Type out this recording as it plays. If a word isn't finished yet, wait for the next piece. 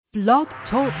Blog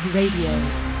Talk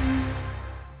Radio.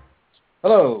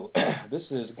 Hello, this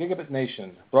is Gigabit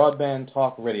Nation, Broadband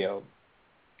Talk Radio.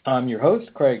 I'm your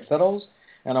host, Craig Settles,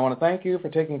 and I want to thank you for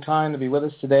taking time to be with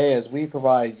us today as we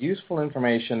provide useful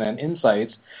information and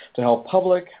insights to help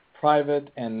public,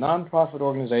 private, and nonprofit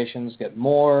organizations get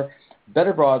more,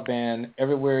 better broadband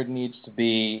everywhere it needs to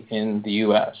be in the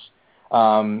U.S.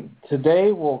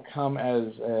 Today's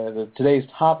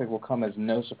topic will come as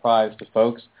no surprise to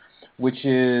folks, which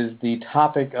is the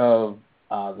topic of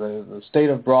the state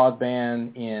of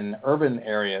broadband in urban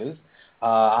areas.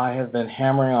 I have been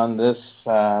hammering on this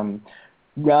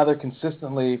rather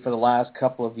consistently for the last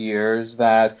couple of years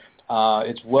that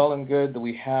it's well and good that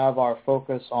we have our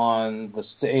focus on the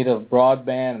state of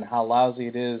broadband and how lousy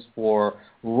it is for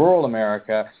rural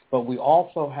America, but we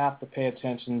also have to pay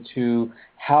attention to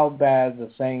how bad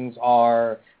the things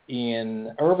are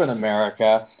in urban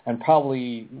America, and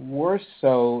probably worse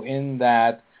so in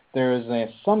that there is an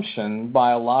assumption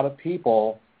by a lot of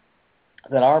people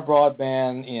that our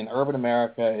broadband in urban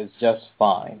America is just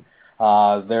fine.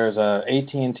 There's a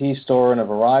AT&T store and a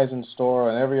Verizon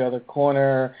store on every other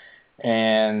corner,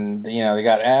 and they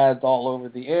got ads all over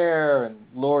the air, and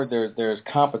Lord, there's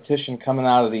competition coming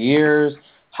out of the ears.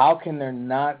 How can there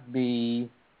not be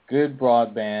good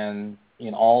broadband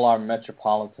in all our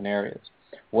metropolitan areas?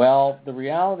 Well, the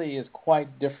reality is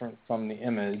quite different from the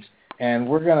image, and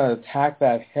we're going to attack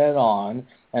that head on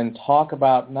and talk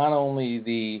about not only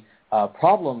the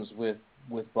problems with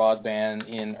broadband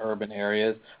in urban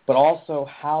areas, but also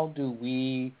how do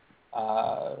we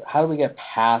get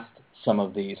past some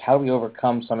of these? How do we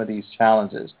overcome some of these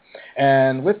challenges?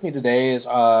 And with me today is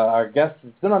our guest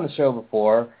that's been on the show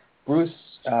before, Bruce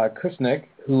Kushnick,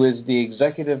 who is the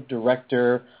executive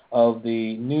director of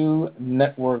the New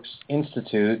Networks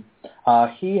Institute.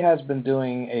 He has been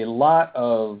doing a lot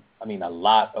of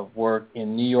work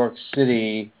in New York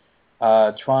City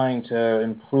trying to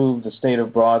improve the state of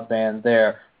broadband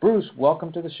there. Bruce,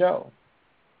 welcome to the show.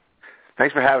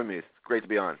 Thanks for having me. It's great to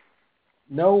be on.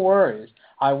 No worries.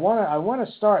 I want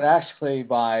to start actually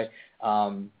by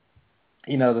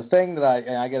the thing that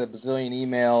I get a bazillion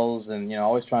emails and,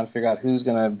 always trying to figure out who's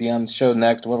going to be on the show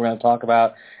next, what we're going to talk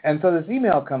about. And so this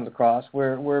email comes across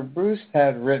where Bruce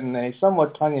had written a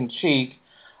somewhat tongue-in-cheek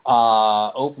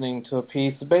opening to a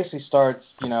piece that basically starts,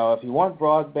 if you want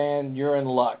broadband, you're in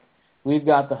luck. We've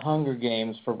got the Hunger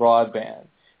Games for broadband.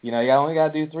 You only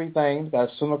got to do three things. You got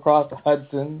to swim across the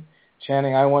Hudson,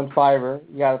 chanting, I want fiber.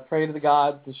 You got to pray to the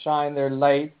gods to shine their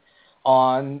light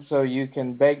on so you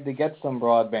can beg to get some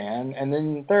broadband. And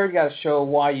then third, you got to show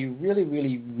why you really,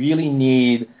 really, really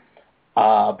need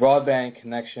a broadband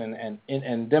connection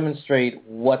and demonstrate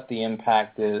what the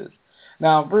impact is.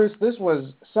 Now, Bruce, this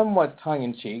was somewhat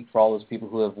tongue-in-cheek for all those people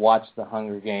who have watched the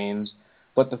Hunger Games,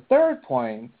 but the third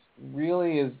point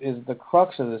really is the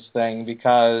crux of this thing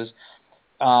because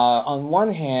on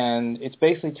one hand, it's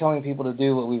basically telling people to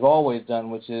do what we've always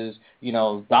done, which is,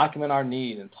 document our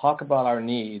need and talk about our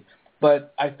need.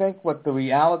 But I think what the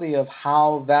reality of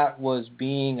how that was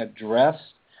being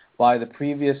addressed by the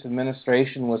previous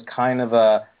administration was kind of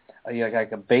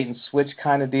like a bait and switch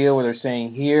kind of deal where they're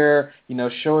saying here,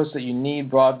 show us that you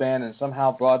need broadband and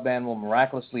somehow broadband will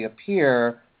miraculously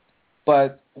appear.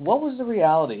 But what was the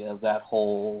reality of that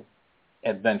whole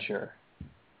adventure?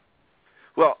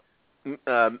 Well,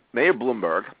 Mayor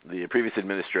Bloomberg, the previous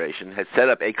administration, had set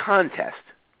up a contest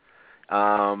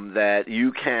that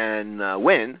you can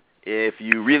win if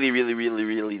you really, really, really,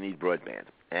 really need broadband.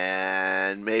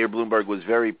 And Mayor Bloomberg was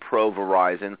very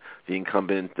pro-Verizon, the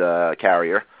incumbent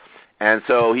carrier, and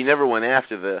so he never went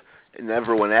after them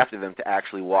to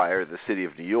actually wire the city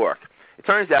of New York. It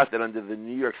turns out that under the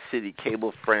New York City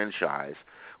cable franchise,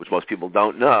 which most people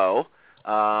don't know,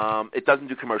 it doesn't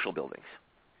do commercial buildings,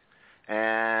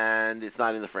 and it's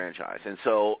not in the franchise. And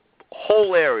so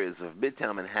whole areas of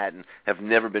Midtown Manhattan have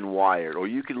never been wired. Or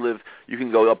you can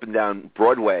go up and down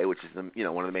Broadway, which is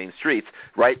one of the main streets,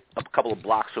 right a couple of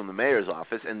blocks from the mayor's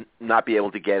office, and not be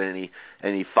able to get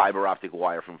any fiber optic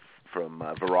wire from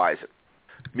Verizon.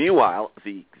 Meanwhile,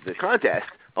 the contest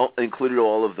included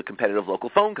all of the competitive local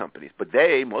phone companies, but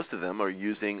most of them are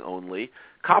using only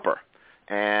copper.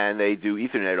 And they do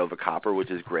Ethernet over copper,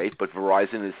 which is great, but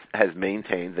Verizon has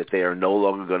maintained that they are no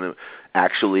longer going to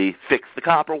actually fix the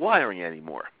copper wiring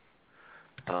anymore.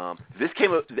 This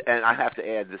came up, and I have to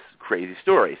add this crazy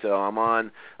story. So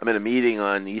I'm in a meeting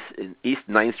on East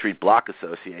 9th Street Block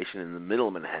Association in the middle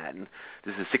of Manhattan.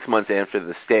 This is 6 months after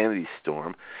the Sandy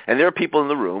storm, and there are people in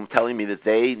the room telling me that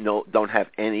they don't have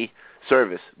any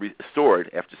service restored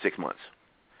after 6 months,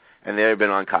 and they've been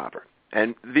on copper.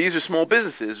 And these are small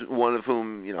businesses, one of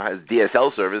whom has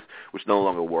DSL service, which no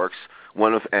longer works,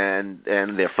 and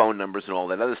their phone numbers and all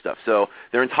that other stuff. So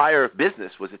their entire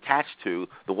business was attached to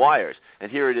the wires.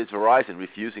 And here it is, Verizon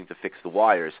refusing to fix the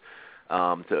wires,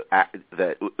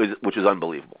 which is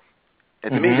unbelievable.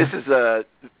 And to me,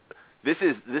 this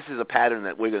is a pattern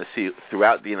that we're going to see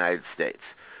throughout the United States,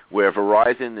 where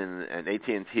Verizon and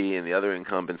AT&T and the other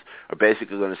incumbents are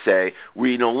basically going to say,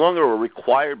 we no longer are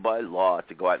required by law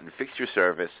to go out and fix your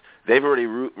service. They've already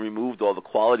removed all the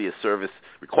quality of service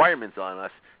requirements on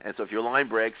us, and so if your line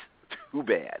breaks, too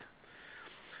bad.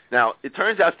 Now, it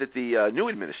turns out that the new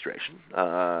administration,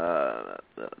 de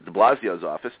Blasio's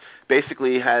office,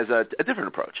 basically has a different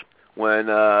approach. When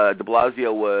de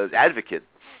Blasio was advocate,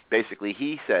 basically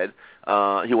he said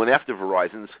he went after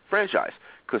Verizon's franchise,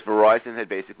 because Verizon had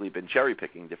basically been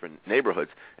cherry-picking different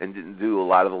neighborhoods and didn't do a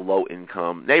lot of the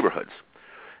low-income neighborhoods.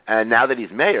 And now that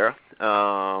he's mayor,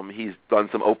 he's done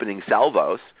some opening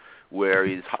salvos where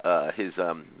his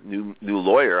new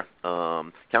lawyer,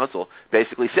 counsel,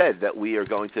 basically said that we are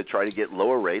going to try to get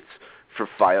lower rates for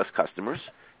Fios customers,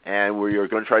 and we are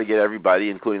going to try to get everybody,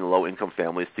 including the low-income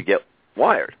families, to get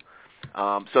wired.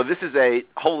 So this is a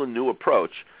whole new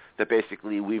approach that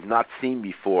basically we've not seen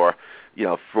before,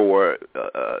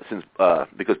 since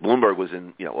because Bloomberg was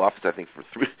in office, I think,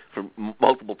 for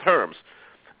multiple terms,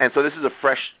 and so this is a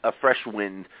fresh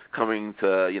wind coming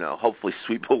to hopefully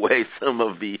sweep away some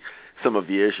of the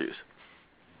issues.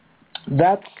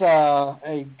 That's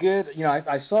a good.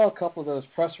 I saw a couple of those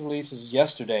press releases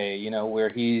yesterday. Where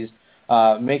he's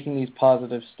making these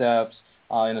positive steps.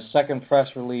 In a second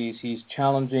press release, he's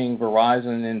challenging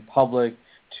Verizon in public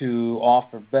to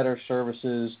offer better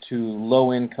services to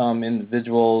low-income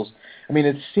individuals. I mean,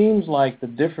 it seems like the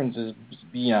difference is,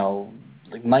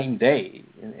 like night and day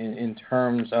in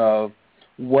terms of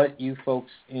what you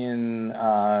folks in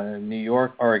New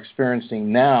York are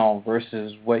experiencing now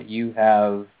versus what you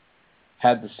have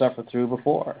had to suffer through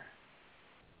before.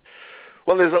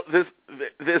 Well, there's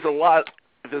a lot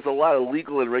of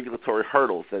legal and regulatory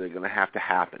hurdles that are going to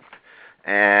happen.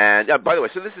 And by the way,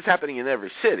 so this is happening in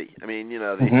every city. I mean,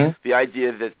 the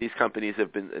idea that these companies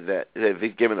have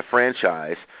been given a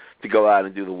franchise to go out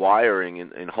and do the wiring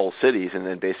in whole cities, and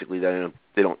then basically they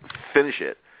don't finish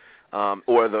it,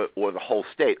 or the whole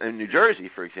state. In New Jersey,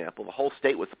 for example, the whole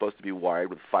state was supposed to be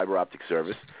wired with fiber optic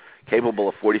service capable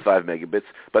of 45 megabits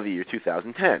by the year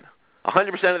 2010.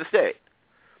 100% of the state,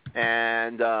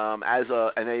 and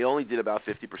they only did about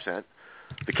 50%.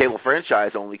 The cable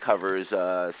franchise only covers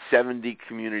 70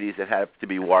 communities that have to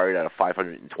be wired out of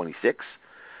 526.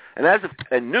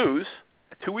 And news,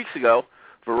 2 weeks ago,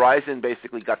 Verizon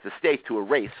basically got the state to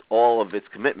erase all of its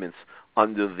commitments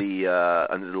under the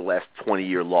last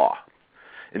 20-year law.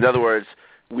 In other words,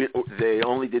 they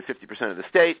only did 50% of the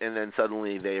state, and then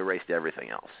suddenly they erased everything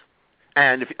else.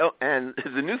 And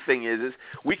the new thing is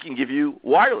we can give you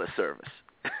wireless service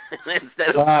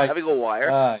instead of having a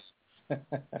wire.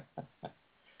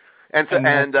 And so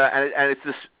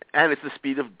it's the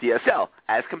speed of DSL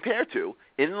as compared to,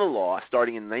 in the law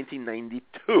starting in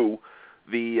 1992,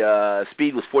 the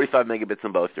speed was 45 megabits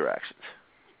in both directions.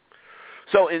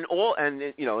 So and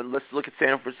let's look at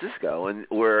San Francisco, and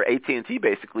where AT&T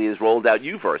basically has rolled out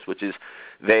UVerse, which is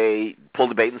they pulled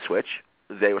the bait and switch.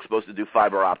 They were supposed to do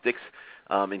fiber optics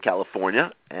in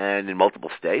California and in multiple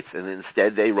states, and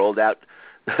instead they rolled out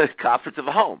copper to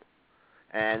the home.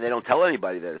 And they don't tell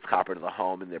anybody that it's copper to the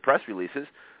home in their press releases.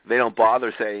 They don't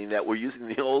bother saying that we're using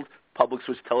the old public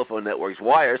switch telephone network's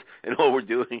wires, and all we're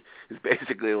doing is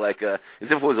basically like as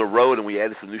if it was a road and we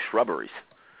added some new shrubberies.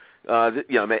 And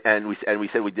we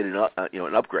said we did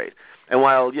an upgrade. And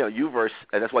while UVerse,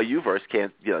 and that's why UVerse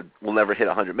will never hit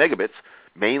 100 megabits,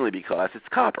 mainly because it's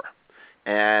copper.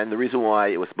 And the reason why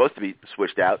it was supposed to be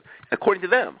switched out, according to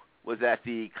them, was that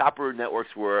the copper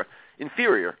networks were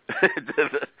inferior to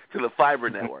the fiber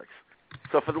networks.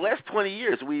 So for the last 20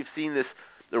 years, we've seen this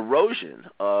erosion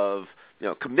of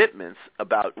commitments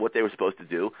about what they were supposed to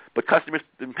do, but customers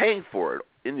have been paying for it.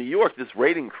 In New York, this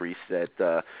rate increase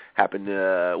that happened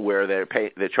where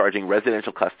they're charging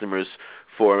residential customers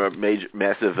for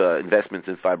massive investments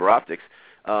in fiber optics.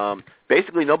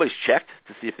 Basically, nobody's checked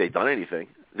to see if they've done anything.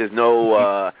 There's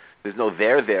no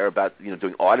there about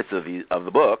doing audits of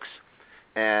the books,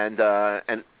 and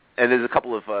there's a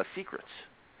couple of secrets.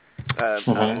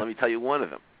 Let me tell you one of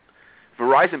them.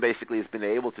 Verizon basically has been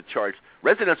able to charge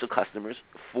residential customers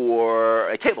for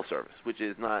a cable service, which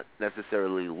is not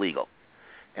necessarily legal.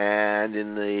 And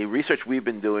in the research we've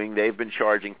been doing, they've been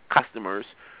charging customers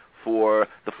for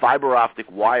the fiber optic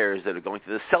wires that are going to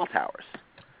the cell towers,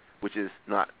 which is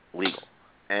not legal.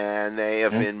 and they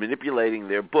have been manipulating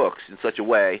their books in such a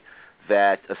way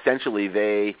that essentially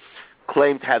they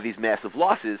claim to have these massive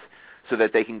losses so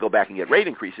that they can go back and get rate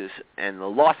increases, and the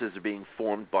losses are being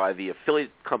formed by the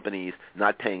affiliate companies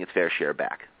not paying its fair share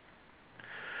back.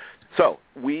 So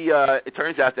it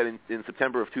turns out that in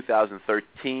September of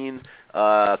 2013,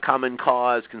 Common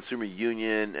Cause, Consumer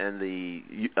Union, and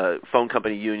the phone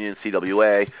company union,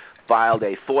 CWA, filed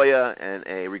a FOIA and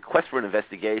a request for an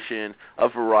investigation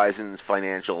of Verizon's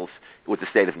financials with the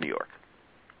state of New York.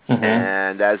 Mm-hmm.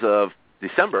 And as of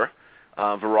December,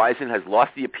 Verizon has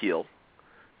lost the appeal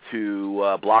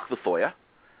to block the FOIA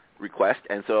request,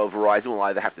 and so Verizon will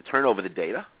either have to turn over the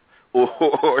data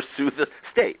or sue the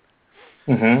state.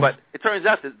 Mm-hmm. But it turns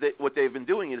out that what they've been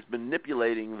doing is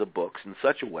manipulating the books in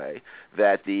such a way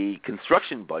that the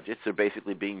construction budgets are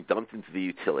basically being dumped into the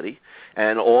utility,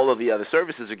 and all of the other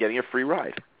services are getting a free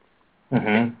ride.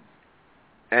 Mm-hmm.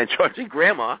 And charging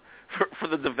grandma for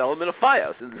the development of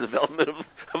FiOS and the development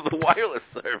of the wireless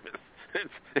service.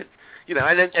 It's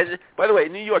and by the way,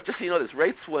 in New York, just so you know this,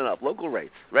 rates went up. Local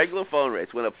rates, regular phone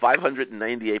rates went up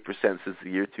 598% since the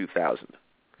year 2000.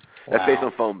 That's based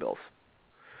on phone bills.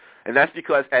 And that's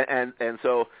because,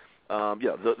 so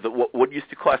what used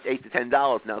to cost $8 to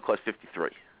 $10 now costs $53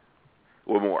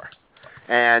 or more.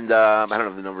 And I don't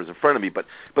have the numbers in front of me, but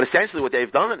essentially what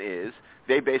they've done is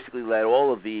they basically let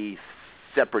all of the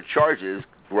separate charges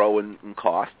grow in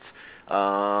costs.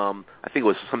 I think it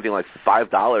was something like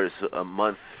 $5 a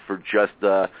month for just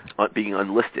being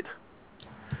unlisted.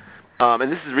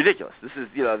 And this is ridiculous. This is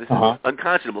is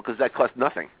unconscionable because that costs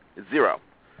nothing. It's zero.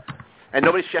 And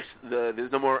nobody checks.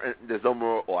 There's no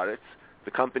more audits.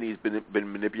 The company's been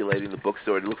manipulating the books,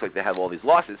 so it looks like they have all these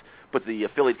losses. But the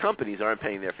affiliate companies aren't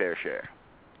paying their fair share.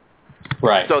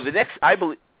 Right.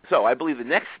 So I believe the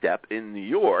next step in New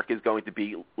York is going to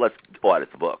be let's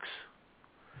audit the books,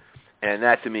 and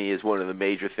that to me is one of the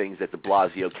major things that de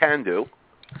Blasio can do,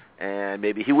 and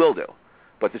maybe he will do.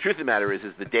 But the truth of the matter is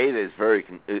the data is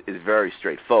very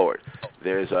straightforward.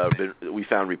 We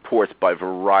found reports by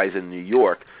Verizon New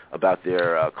York about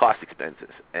their cost expenses,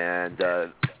 and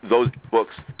those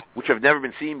books, which have never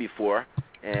been seen before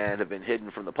and have been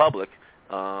hidden from the public,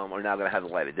 are now going to have the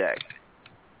light of day.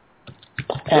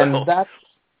 And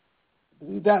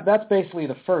that's basically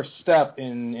the first step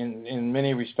in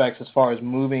many respects as far as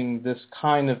moving this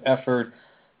kind of effort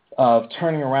of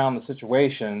turning around the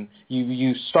situation.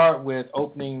 You start with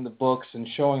opening the books and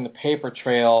showing the paper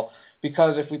trail,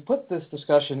 because if we put this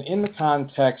discussion in the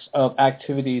context of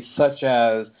activities such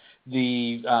as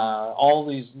all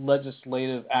these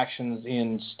legislative actions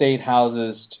in state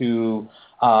houses to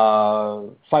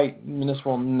fight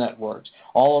municipal networks,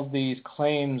 all of these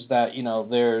claims that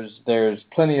there's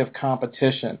plenty of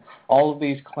competition, all of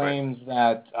these claims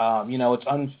that it's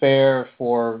unfair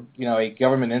for a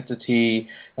government entity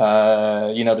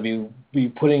to be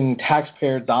putting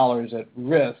taxpayer dollars at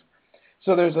risk.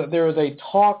 So there is a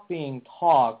talk being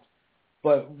talked,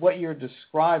 but what you're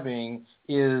describing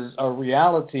is a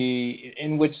reality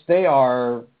in which they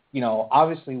are,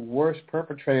 obviously worse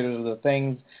perpetrators of the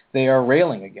things they are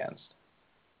railing against.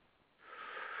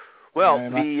 Well,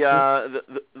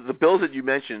 the bills that you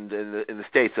mentioned in the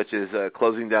states, such as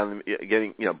closing down,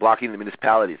 blocking the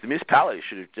municipalities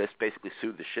should have just basically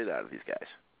sued the shit out of these guys.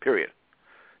 Period.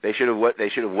 They should have went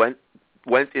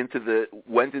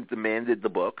and demanded the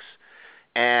books.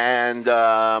 And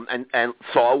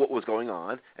saw what was going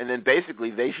on, and then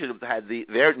basically they should have had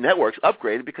their networks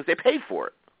upgraded because they paid for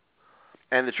it.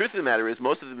 And the truth of the matter is,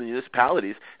 most of the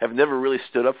municipalities have never really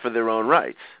stood up for their own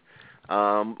rights,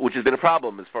 which has been a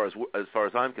problem as far as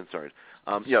I'm concerned.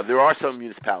 There are some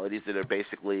municipalities that have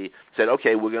basically said,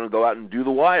 okay, we're going to go out and do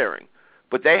the wiring,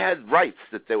 but they had rights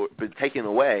that they were been taken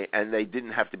away, and they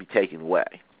didn't have to be taken away.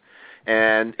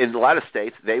 And in a lot of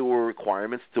states, they were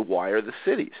requirements to wire the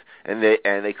cities, and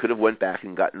they could have went back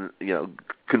and gotten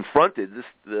confronted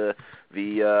the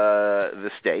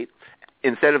state.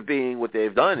 Instead of being what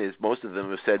they've done is most of them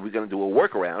have said we're going to do a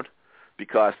workaround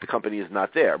because the company is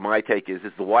not there. My take is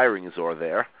the wiring is all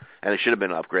there, and it should have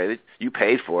been upgraded. You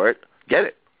paid for it, get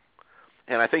it.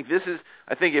 And I think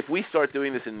if we start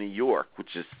doing this in New York,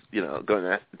 which is going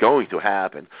to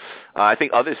happen, I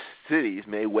think other cities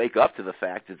may wake up to the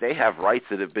fact that they have rights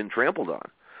that have been trampled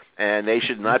on, and they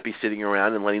should not be sitting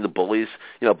around and letting the bullies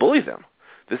bully them.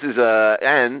 This is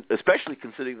and especially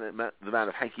considering the amount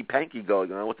of hanky-panky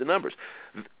going on with the numbers.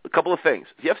 A couple of things: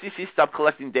 the FCC stopped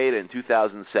collecting data in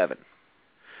 2007.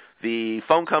 The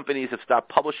phone companies have stopped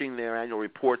publishing their annual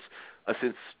reports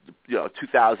since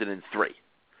 2003.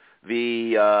 And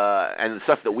the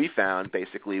stuff that we found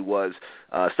basically was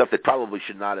stuff that probably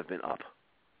should not have been up.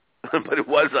 but it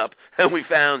was up, and we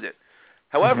found it.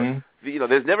 However,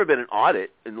 there's never been an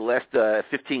audit in the last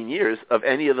 15 years of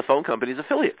any of the phone companies'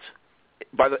 affiliates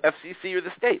by the FCC or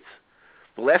the states.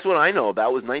 The last one I know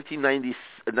about was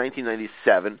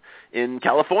 1997 in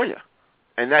California,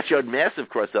 and that showed massive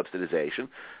cross-subsidization.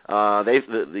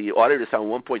 The auditors found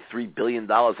 $1.3 billion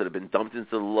that had been dumped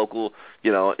into the local,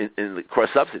 in the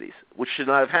cross-subsidies, which should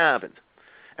not have happened.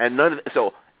 And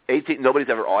nobody's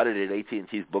ever audited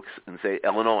AT&T's books in, say,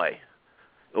 Illinois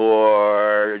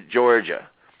or Georgia.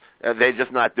 They're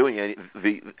just not doing any.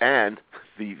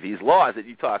 These laws that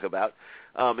you talk about,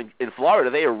 in Florida,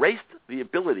 they erased the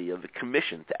ability of the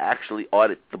commission to actually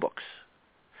audit the books.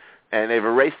 And they've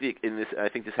erased I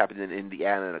think this happened in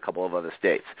Indiana and a couple of other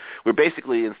states, where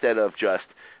basically instead of just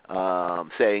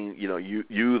saying,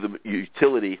 the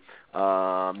utility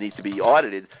needs to be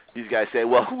audited, these guys say,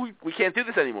 well, we can't do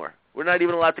this anymore. We're not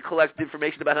even allowed to collect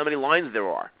information about how many lines there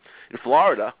are. In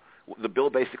Florida, the bill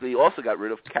basically also got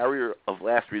rid of carrier of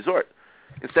last resort.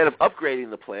 Instead of upgrading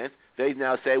the plant, they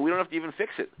now say we don't have to even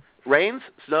fix it. Rains,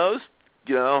 snows,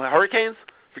 hurricanes,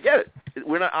 forget it.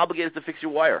 We're not obligated to fix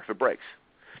your wire if it breaks.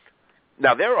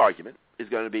 Now, their argument is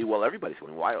going to be, well, everybody's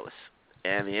going wireless.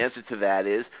 And the answer to that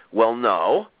is, well,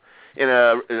 no. In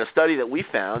a study that we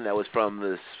found that was from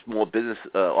the Small Business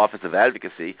Office of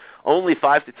Advocacy, only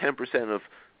 5 to 10% of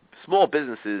small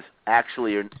businesses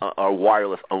actually are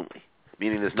wireless only,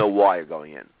 meaning there's no wire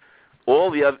going in. All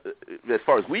the other, as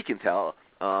far as we can tell,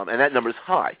 and that number is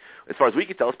high. As far as we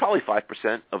can tell, it's probably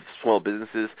 5% of small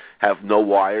businesses have no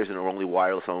wires and are only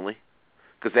wireless only,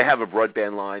 because they have a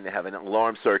broadband line, they have an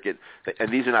alarm circuit,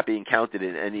 and these are not being counted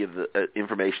in any of the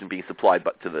information being supplied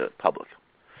to the public.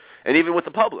 And even with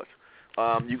the public,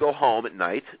 you go home at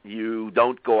night, you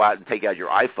don't go out and take out your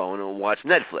iPhone and watch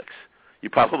Netflix. You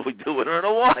probably do it on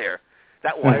a wire.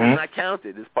 That wire is not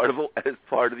counted as part of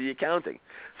the accounting.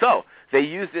 So they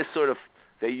use this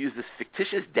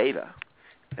fictitious data,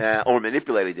 or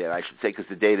manipulated data, I should say, because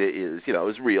the data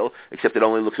is real, except it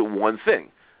only looks at one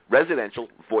thing: residential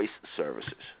voice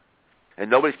services,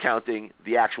 and nobody's counting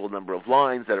the actual number of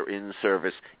lines that are in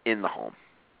service in the home.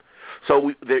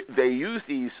 So they use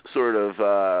these sort of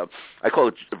I call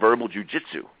it verbal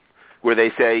jujitsu, where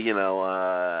they say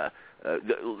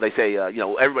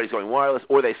everybody's going wireless,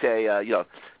 or they say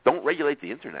don't regulate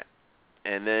the internet,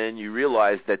 and then you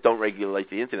realize that don't regulate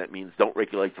the internet means don't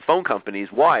regulate the phone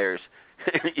company's wires.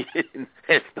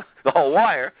 It's the whole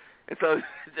wire, and so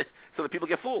the people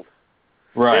get fooled.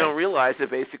 Right. They don't realize that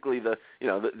basically the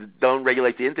don't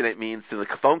regulate the internet means to the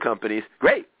phone companies,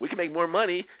 great, we can make more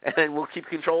money and we'll keep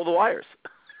control of the wires.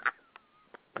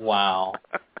 Wow.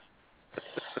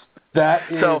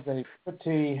 That is a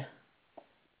pretty.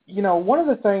 One of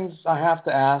the things I have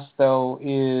to ask though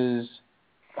is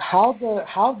how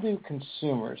do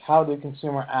consumer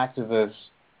activists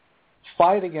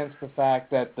fight against the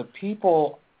fact that the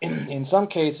people, in some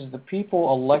cases, the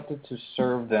people elected to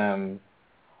serve them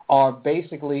are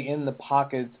basically in the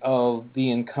pockets of the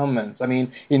incumbents. I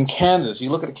mean, in Kansas, you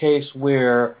look at a case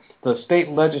where the state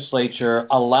legislature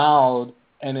allowed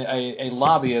a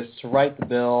lobbyist to write the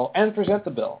bill and present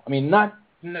the bill. I mean, not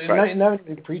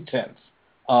even pretense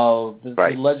of the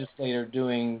legislator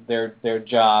doing their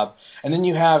job. And then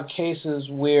you have cases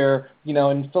where,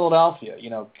 in Philadelphia,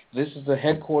 this is the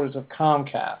headquarters of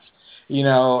Comcast,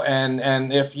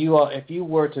 and if you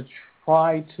were to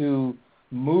try to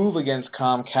move against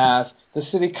Comcast, the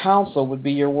city council would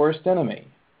be your worst enemy.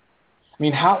 I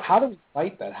mean, how do we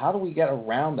fight that? How do we get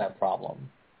around that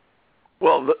problem?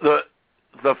 Well, the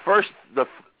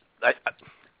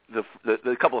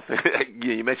couple of things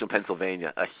you mentioned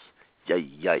Pennsylvania.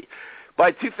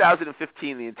 By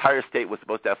 2015, the entire state was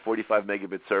supposed to have 45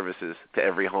 megabit services to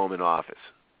every home and office,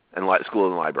 and school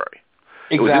and library.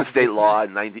 Exactly. It was in state law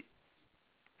in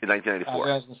 1994.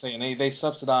 I was going to say, and they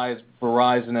subsidized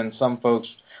Verizon and some folks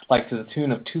like to the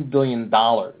tune of $2 billion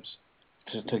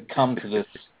to come to this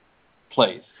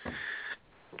place.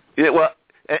 Yeah, well,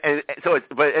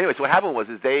 but anyway, so what happened was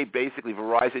they basically,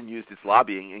 Verizon used its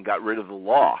lobbying and got rid of the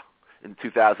law in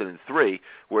 2003,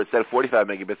 where instead of 45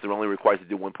 megabits, they're only required to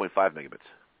do 1.5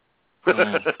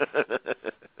 megabits.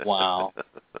 Wow.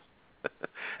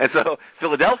 And so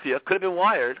Philadelphia could have been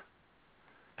wired.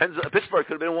 Pittsburgh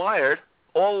could have been wired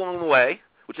all along the way,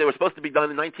 which they were supposed to be done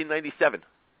in 1997.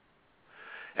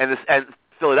 And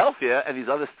Philadelphia and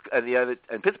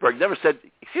and Pittsburgh never said,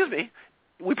 "Excuse me,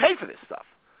 we paid for this stuff.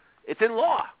 It's in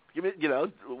law.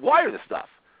 Wire this stuff."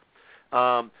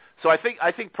 So I think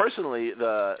personally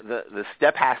the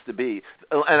step has to be,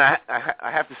 and I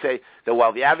have to say that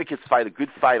while the advocates fight a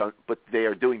good fight but they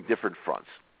are doing different fronts.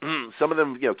 some of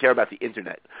them, care about the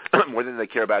internet more than they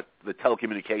care about the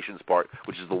telecommunications part,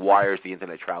 which is the wires the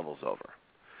internet travels over.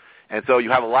 And so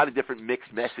you have a lot of different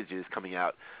mixed messages coming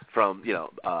out from,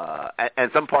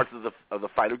 and some parts of the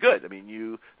fight are good. I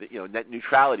mean, net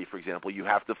neutrality, for example, you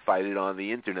have to fight it on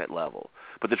the internet level.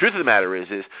 But the truth of the matter is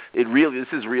this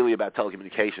is really about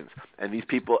telecommunications, and these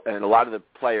people and a lot of the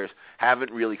players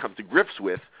haven't really come to grips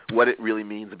with what it really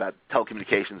means about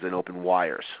telecommunications and open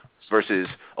wires versus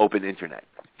open internet.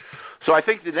 So I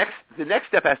think the next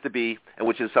step has to be, and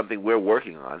which is something we're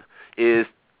working on, is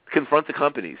confront the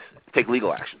companies, take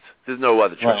legal actions. There's no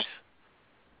other choice.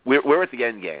 Right. We're at the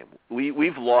end game.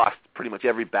 We've lost pretty much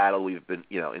every battle we've been,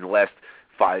 in the last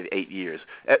 5-8 years.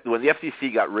 When the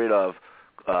FCC got rid of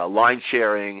line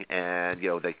sharing, and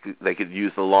they could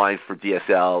use the line for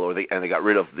DSL, and they got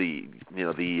rid of the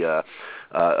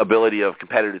ability of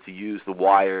competitors to use the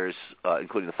wires,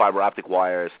 including the fiber optic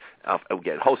wires,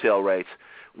 again wholesale rates.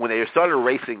 When they started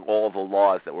erasing all the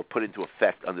laws that were put into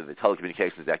effect under the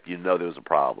Telecommunications Act, there was a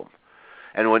problem.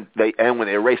 And when they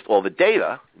erased all the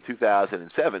data in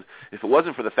 2007, if it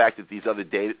wasn't for the fact that these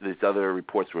other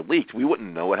reports were leaked, we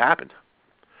wouldn't know what happened.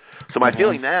 So my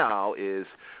feeling now is,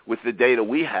 with the data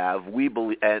we have, we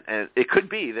believe, and it could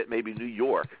be that maybe New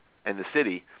York and the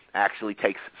city actually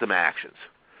takes some actions,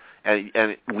 and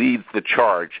it leads the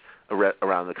charge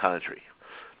around the country.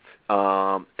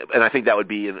 And I think that would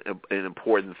be an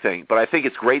important thing. But I think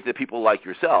it's great that people like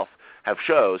yourself have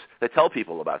shows that tell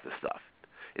people about this stuff.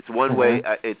 It's one way.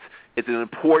 It's an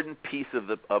important piece of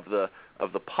the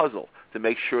puzzle to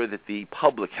make sure that the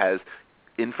public has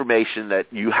information that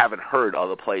you haven't heard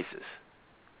other places.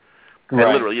 Right.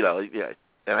 And literally,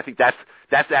 and I think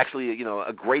that's actually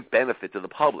a great benefit to the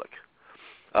public.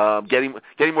 Getting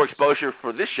more exposure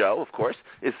for this show, of course,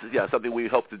 is something we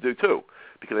hope to do too.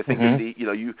 Because I think that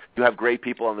you have great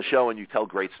people on the show and you tell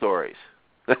great stories.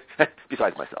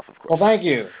 Besides myself, of course. Well, thank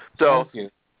you. So, thank you.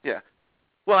 Yeah.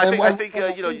 Well, I think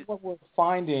what we're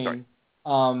finding,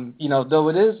 though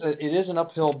it is an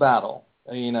uphill battle.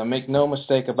 Make no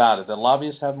mistake about it. The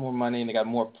lobbyists have more money and they got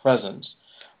more presence.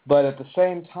 But at the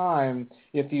same time,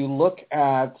 if you look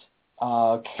at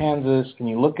Kansas and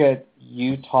you look at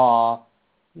Utah,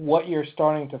 what you're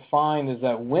starting to find is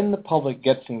that when the public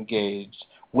gets engaged,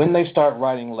 when they start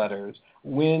writing letters,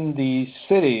 when the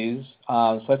cities,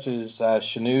 such as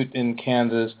Chanute in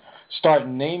Kansas, start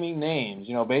naming names,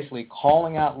 basically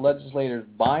calling out legislators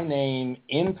by name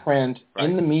in print,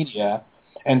 in the media,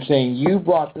 and saying, you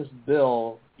brought this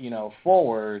bill,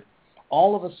 forward,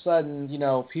 all of a sudden,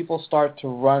 people start to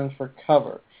run for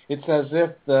cover. It's as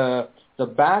if the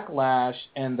backlash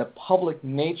and the public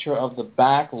nature of the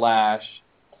backlash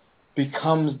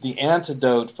becomes the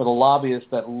antidote for the lobbyists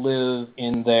that live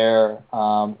in their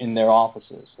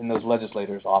offices, in those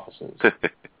legislators' offices.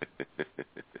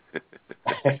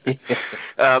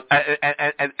 I'm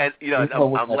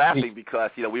laughing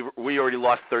because we already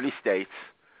lost 30 states,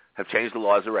 have changed the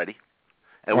laws already,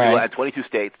 and we had 22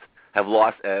 states have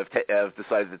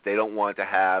decided that they don't want to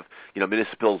have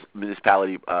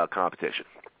municipality competition,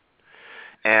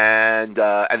 and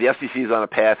the FCC is on a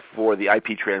path for the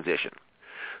IP transition.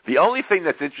 The only thing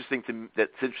that's interesting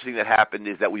that happened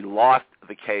is that we lost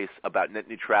the case about net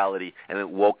neutrality, and it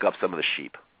woke up some of the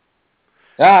sheep.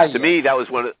 To me, that was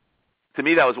one of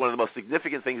the most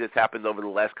significant things that's happened over the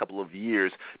last couple of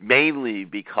years, mainly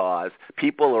because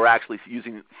people are actually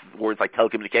using words like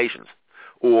telecommunications,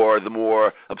 or the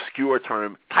more obscure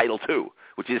term Title II,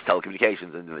 which is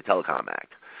telecommunications under the Telecom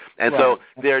Act. And so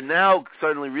they're now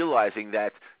suddenly realizing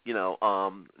that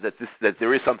that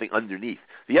there is something underneath.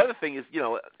 The other thing is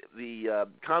the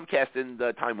Comcast and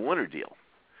Time Warner deal.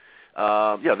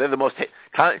 They're the most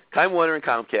Time Warner and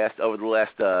Comcast over the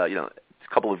last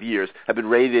couple of years have been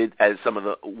rated as some of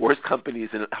the worst companies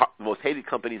and the most hated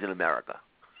companies in America.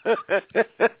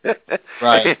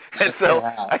 Right. And so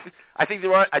I think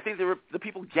the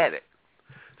people get it.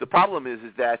 The problem is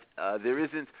that there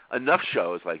isn't enough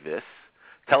shows like this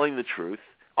telling the truth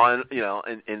on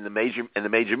in the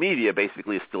major media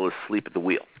basically is still asleep at the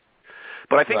wheel.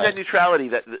 But I think net neutrality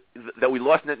that we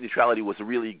lost net neutrality was a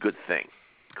really good thing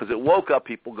because it woke up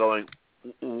people going,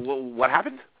 what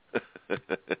happened?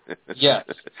 Yes.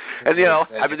 And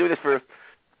I've been doing this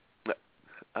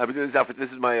now this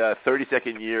is my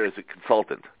 32nd year as a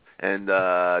consultant and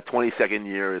 22nd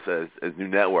year as new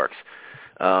networks.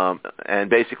 And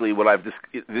basically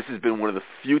this has been one of the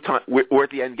few times we're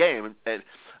at the end game, and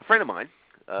a friend of mine,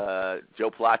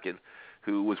 Joe Plotkin,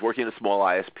 who was working in a small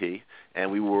ISP,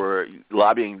 and we were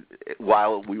lobbying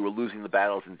while we were losing the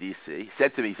battles in D.C.,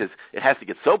 said to me, he says, it has to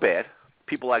get so bad,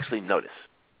 people actually notice.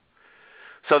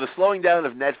 So the slowing down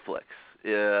of Netflix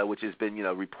which has been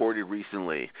reported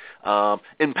recently,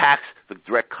 impacts the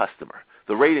direct customer.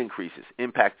 The rate increases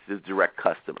impacts the direct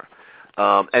customer.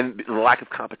 And the lack of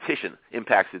competition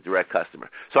impacts the direct customer.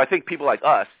 So I think people like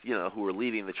us, who are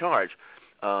leading the charge,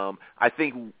 I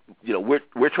think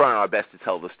we're trying our best to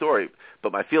tell the story.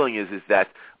 But my feeling is that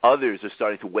others are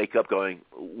starting to wake up, going,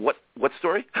 "What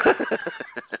story?"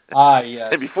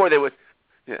 Yes. And before they were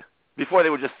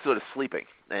just sort of sleeping.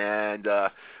 And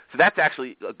so that's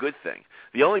actually a good thing.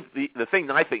 The thing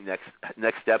that I think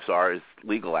next steps are is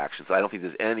legal actions. I don't think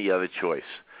there's any other choice.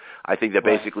 I think that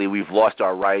basically we've lost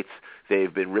our rights.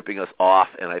 They've been ripping us off,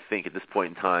 and I think at this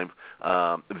point in time,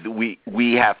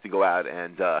 we have to go out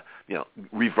and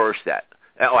reverse that.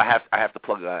 Oh, I have to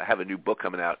plug. I have a new book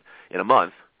coming out in a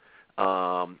month,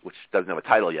 which doesn't have a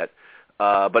title yet.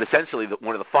 But essentially,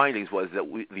 one of the findings was that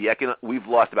we've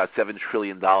lost about $7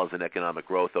 trillion in economic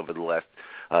growth over the last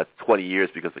 20 years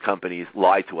because the companies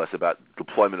lied to us about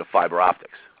deployment of fiber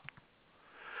optics.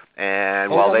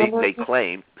 And while they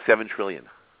claim $7 trillion.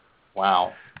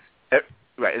 Wow.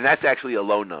 Right, and that's actually a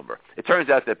low number. It turns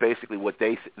out that basically what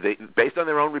they based on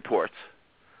their own reports,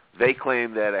 they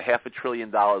claim that $500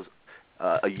 billion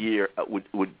a year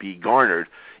would be garnered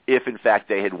if, in fact,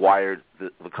 they had wired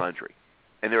the country.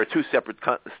 And there are two separate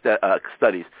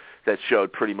studies that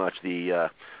showed pretty much the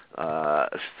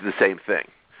same thing.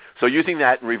 So using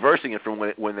that and reversing it from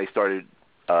when they started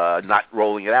not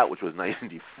rolling it out, which was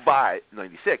 96,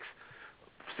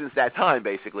 since that time,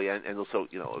 basically, and also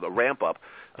the ramp up,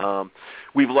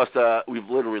 we've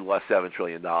literally lost $7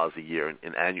 trillion a year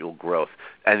in annual growth.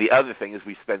 And the other thing is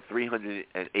we spent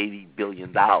 $380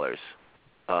 billion that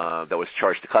was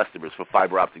charged to customers for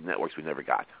fiber optic networks we never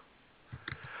got.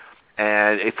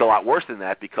 And it's a lot worse than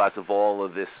that because of all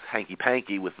of this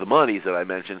hanky-panky with the monies that I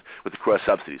mentioned with the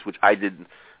cross-subsidies, which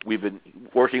we've been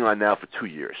working on now for 2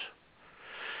 years.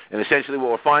 And essentially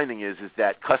what we're finding is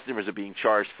that customers are being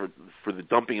charged for the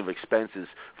dumping of expenses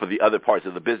for the other parts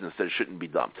of the business that shouldn't be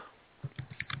dumped.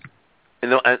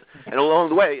 And along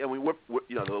the way,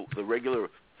 the regular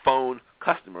phone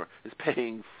customer is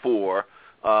paying for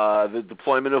the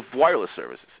deployment of wireless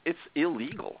services. It's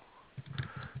illegal.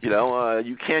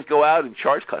 You can't go out and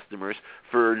charge customers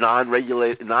for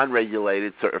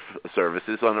non-regulated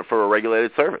services for a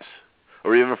regulated service,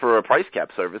 or even for a price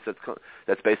cap service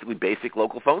that's basically basic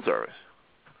local phone service.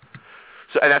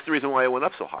 So, and that's the reason why it went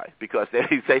up so high, because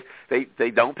they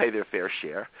don't pay their fair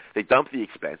share. They dump the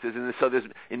expenses, and so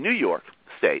in New York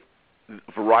State,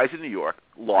 Verizon New York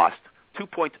lost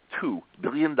 $2.2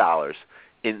 billion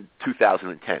in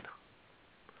 2010,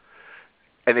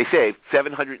 and they saved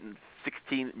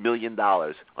 $716 million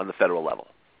on the federal level.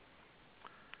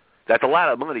 That's a lot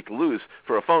of money to lose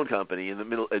for a phone company in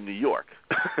New York.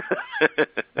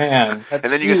 Man,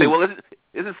 and then you can say, well,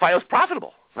 isn't Fios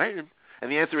profitable, right?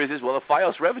 And the answer is well, the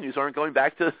Fios revenues aren't going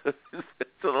back to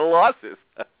the losses.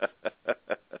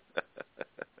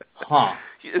 Huh.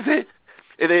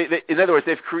 In other words,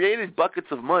 they've created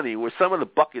buckets of money where some of the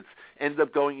buckets end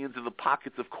up going into the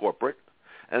pockets of corporate,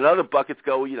 and other buckets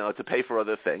go, to pay for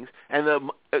other things.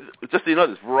 And just so you know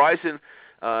this, Verizon,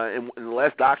 in the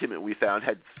last document we found,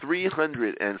 had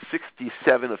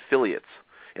 367 affiliates,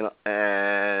 and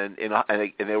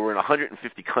they were in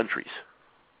 150 countries.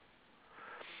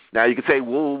 Now you could say,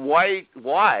 well, why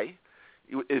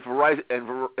is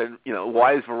Verizon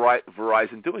why is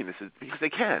Verizon doing this? It's because they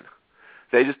can.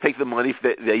 They just take the money.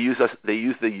 They use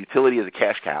the utility as a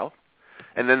cash cow,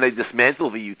 and then they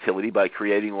dismantle the utility by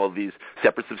creating all these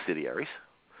separate subsidiaries,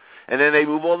 and then they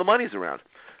move all the monies around.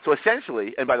 So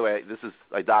essentially, and by the way,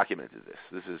 I documented this.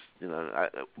 This is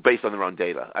based on their own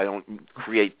data. I don't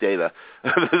create data.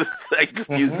 I just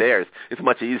use theirs. It's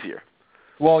much easier.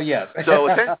 Well, yes. So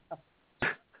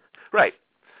right.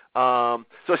 So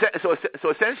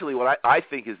essentially, what I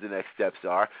think is the next steps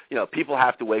are, people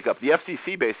have to wake up. The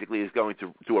FCC basically is going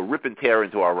to do a rip and tear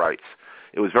into our rights.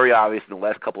 It was very obvious in the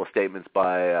last couple of statements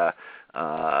by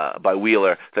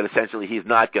Wheeler that essentially he's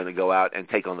not going to go out and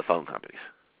take on the phone companies.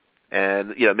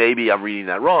 And maybe I'm reading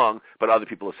that wrong, but other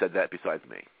people have said that besides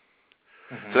me.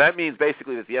 Mm-hmm. So that means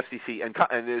basically that the FCC and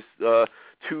there's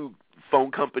two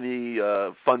phone company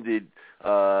funded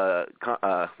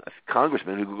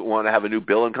congressmen who want to have a new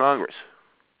bill in Congress,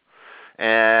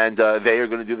 and they are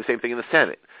going to do the same thing in the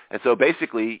Senate. And so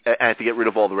basically, and to get rid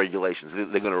of all the regulations,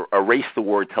 they're going to erase the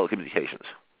word telecommunications,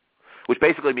 which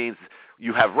basically means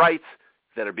you have rights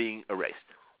that are being erased.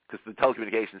 Because the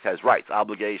telecommunications has rights,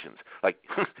 obligations. Like,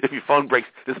 if your phone breaks,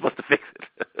 they're supposed to fix it.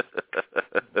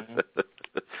 Mm-hmm.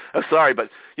 I'm sorry, but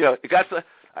it got to,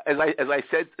 as I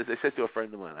said to a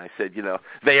friend of mine, I said,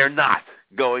 they are not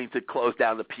going to close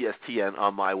down the PSTN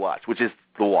on my watch, which is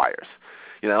the wires.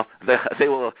 They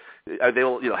will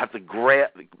have to grab.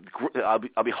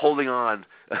 I'll be holding on,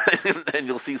 and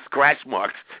you'll see scratch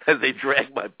marks as they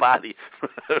drag my body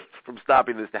from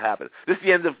stopping this to happen. This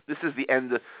is the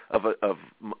end of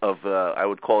I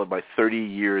would call it my 30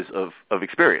 years of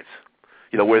experience.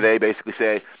 Where they basically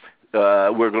say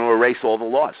we're going to erase all the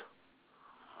laws.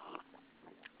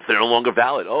 They're no longer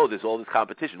valid. Oh, there's all this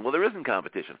competition. Well, there isn't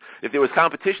competition. If there was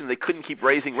competition, they couldn't keep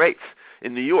raising rates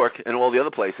in New York and all the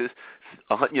other places,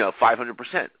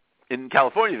 500%. In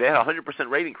California, they had a 100%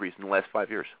 rate increase in the last 5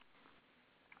 years.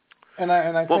 And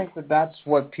I think that's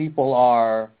what people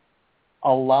are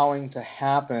allowing to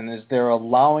happen, is they're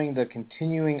allowing the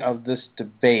continuing of this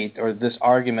debate or this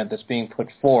argument that's being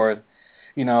put forth,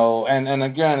 and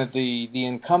again, the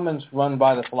incumbents run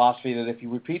by the philosophy that if you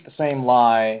repeat the same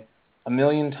lie a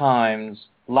million times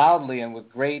loudly and with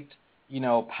great,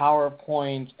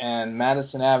 PowerPoint and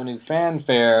Madison Avenue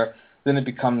fanfare, then it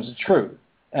becomes the truth.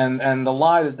 And the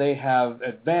lie that they have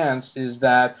advanced is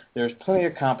that there's plenty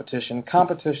of competition.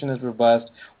 Competition is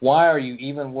robust. Why are you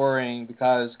even worrying?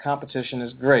 Because competition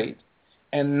is great.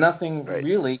 And nothing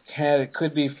really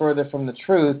could be further from the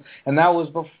truth. And that was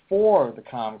before the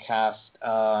Comcast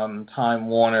Time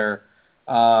Warner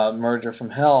merger from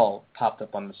hell popped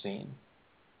up on the scene.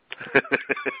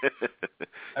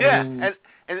 And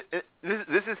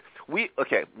this is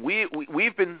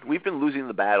we've been losing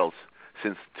the battles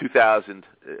since 2000,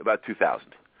 about 2000.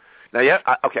 Now,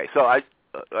 so I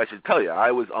should tell you,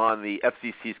 I was on the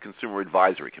FCC's Consumer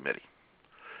Advisory Committee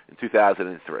in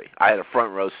 2003. I had a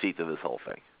front row seat to this whole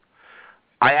thing.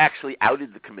 I actually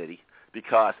outed the committee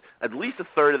because at least a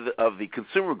third of the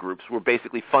consumer groups were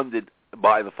basically funded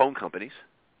by the phone companies.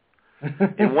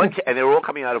 And they were all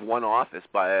coming out of one office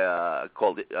by a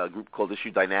group called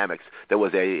Issue Dynamics. That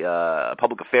was a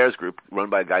public affairs group run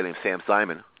by a guy named Sam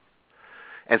Simon.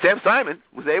 And Sam Simon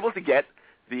was able to get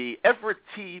the Everett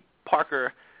T.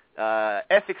 Parker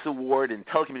Ethics Award in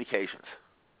Telecommunications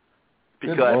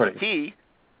because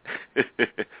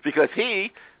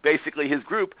he basically, his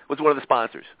group was one of the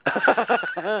sponsors. So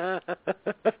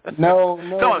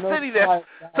I'm sitting there.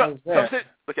 So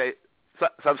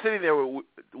I'm sitting there with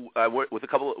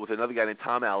another guy named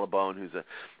Tom Alabone, who's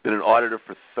been an auditor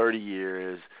for 30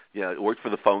 years. Worked for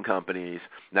the phone companies.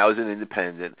 Now is an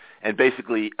independent. And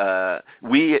basically,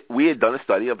 we had done a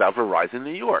study about Verizon in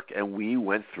New York, and we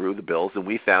went through the bills, and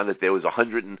we found that there was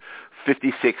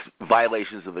 156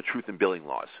 violations of the truth in billing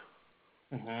laws.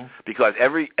 Mm-hmm. Because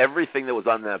everything that was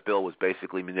on that bill was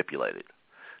basically manipulated.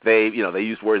 They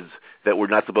used words that were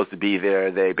not supposed to be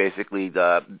there. They basically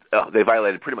they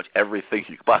violated pretty much everything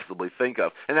you could possibly think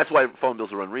of, and that's why phone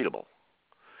bills are unreadable.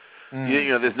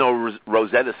 Mm. There's no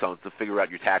Rosetta Stone to figure out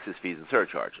your taxes, fees, and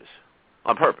surcharges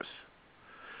on purpose.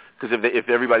 Because if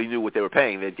everybody knew what they were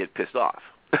paying, they'd get pissed off.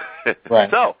 Right.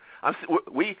 So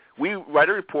we write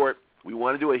a report. We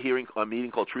want to do a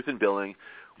meeting called Truth in Billing.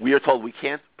 We are told we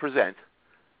can't present,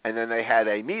 and then they had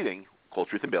a meeting called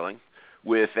Truth in Billing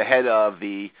with the head of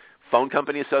the Phone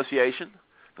Company Association,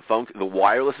 the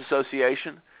Wireless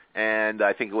Association, and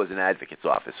I think it was an advocate's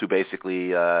office who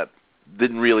basically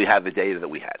didn't really have the data that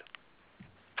we had.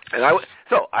 And I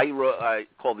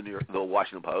called the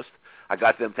Washington Post. I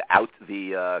got them to out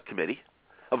the committee.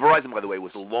 Verizon, by the way,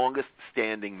 was the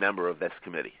longest-standing member of this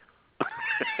committee.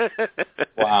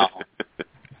 Wow.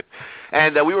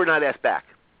 And we were not asked back.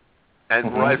 And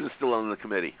Verizon's still on the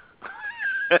committee.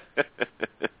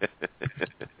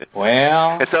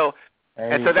 Well, and so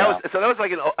that was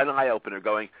like an eye opener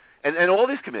going, and all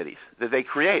these committees that they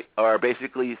create are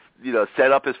basically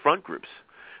set up as front groups.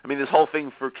 I mean, this whole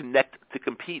thing for Connect to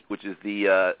Compete, which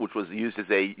was used as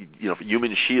a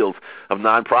human shield of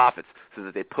nonprofits, so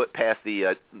that they passed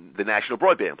the National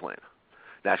Broadband Plan.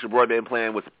 National Broadband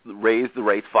Plan was raised the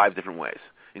rates 5 different ways,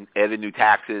 and added new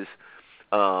taxes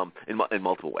in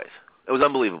multiple ways. It was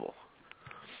unbelievable.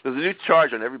 There's a new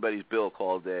charge on everybody's bill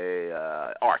called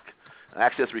a ARC,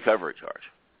 Access Recovery Charge,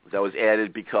 that was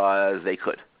added because they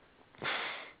could.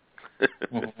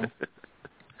 Mm-hmm.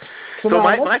 So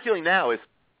my feeling now is,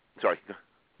 sorry.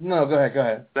 No, go ahead. Go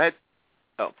ahead.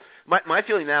 Oh, my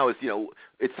feeling now is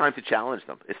it's time to challenge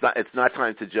them. It's not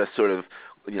time to just sort of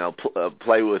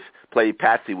play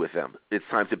patsy with them. It's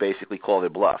time to basically call their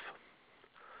bluff.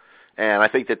 And I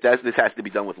think that this has to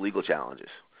be done with legal challenges.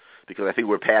 Because I think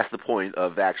we're past the point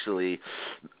of actually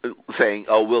saying,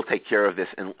 "Oh, we'll take care of this,"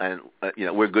 and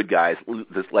we're good guys.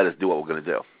 Just let us do what we're going to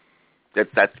do.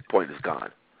 That point is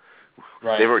gone.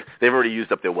 Right. They've already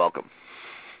used up their welcome.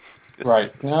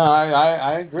 Right. No,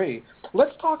 I agree.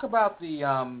 Let's talk about the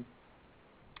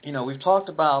we've talked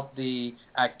about the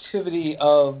activity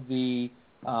of the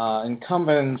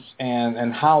incumbents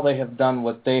and how they have done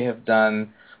what they have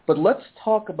done. But let's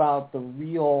talk about the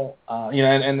real,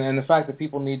 and the fact that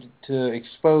people need to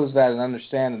expose that and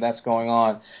understand that that's going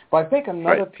on. But I think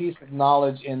another piece of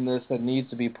knowledge in this that needs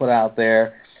to be put out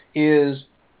there is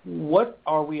what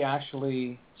are we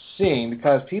actually seeing?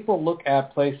 Because people look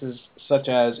at places such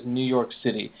as New York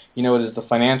City. It is the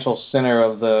financial center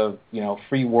of the,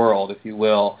 free world, if you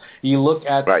will. You look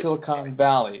at Silicon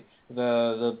Valley,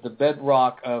 the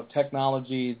bedrock of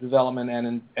technology development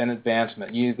and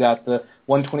advancement. You've got the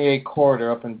 128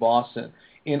 corridor up in Boston.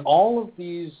 In all of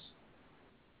these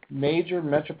major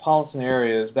metropolitan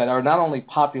areas that are not only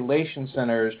population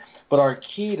centers, but are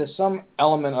key to some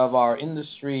element of our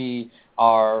industry,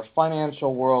 our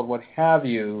financial world, what have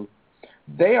you,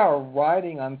 they are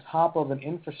riding on top of an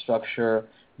infrastructure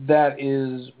that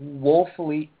is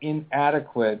woefully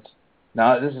inadequate.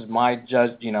 Now, this is my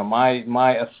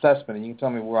my assessment, and you can tell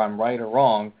me where I'm right or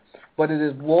wrong, but it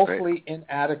is woefully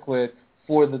inadequate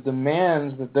for the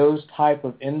demands that those type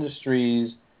of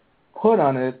industries put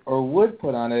on it or would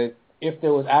put on it if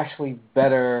there was actually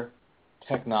better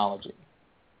technology.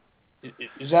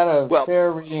 Is that a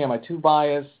fair reading? Am I too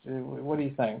biased? What do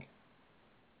you think?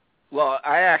 Well,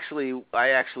 I actually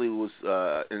was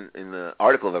in the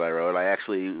article that I wrote. I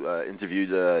actually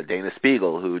interviewed Dana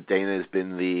Spiegel, who Dana has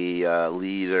been the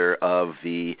leader of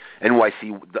the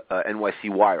NYC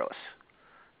Wireless.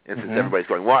 And since everybody's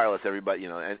going wireless, everybody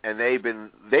and they've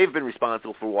been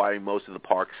responsible for wiring most of the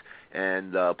parks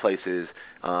and places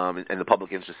and the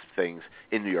public interest things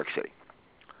in New York City.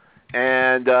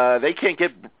 And they can't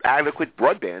get adequate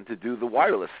broadband to do the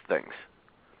wireless things.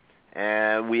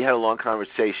 And we had a long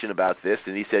conversation about this,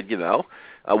 and he said,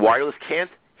 wireless can't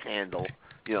handle,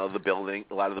 a lot of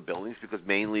the buildings because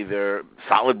mainly they're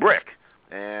solid brick,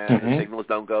 and the signals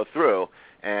don't go through,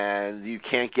 and you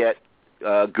can't get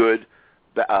good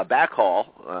backhaul,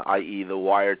 i.e. the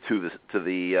wire to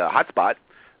the hotspot,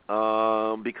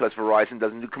 because Verizon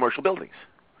doesn't do commercial buildings.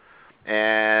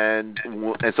 And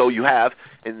so you have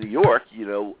in New York,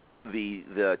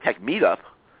 the Tech Meetup,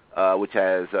 which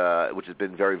has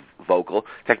been very vocal.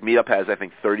 Tech Meetup has, I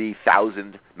think,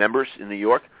 30,000 members in New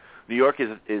York. New York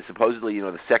is supposedly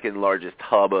the second largest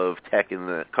hub of tech in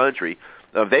the country.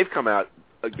 They've come out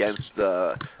against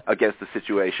the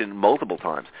situation multiple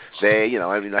times. They,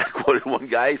 I quoted one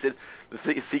guy. He said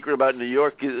the secret about New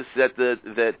York is that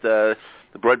the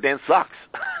broadband sucks.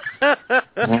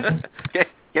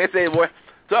 Can't say more.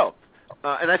 So,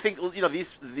 and I think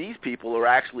these people are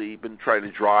actually been trying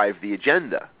to drive the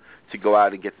agenda to go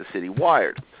out and get the city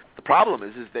wired. The problem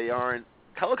is they aren't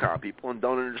telecom people and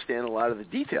don't understand a lot of the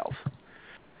details.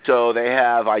 So they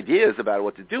have ideas about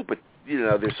what to do, but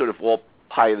they're sort of all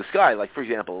pie in the sky. Like, for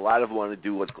example, a lot of them want to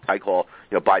do what I call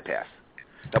bypass.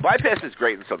 Now, bypass is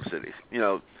great in some cities.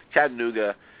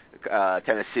 Chattanooga,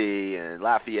 Tennessee, and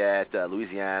Lafayette,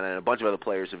 Louisiana, and a bunch of other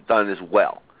players have done as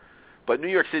well. But New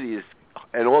York City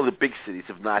and all the big cities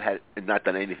have not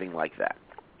done anything like that.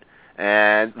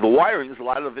 And the wiring, a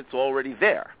lot of it's already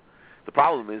there. The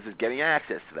problem is getting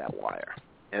access to that wire,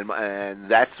 and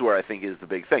that's where I think is the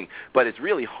big thing. But it's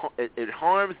really it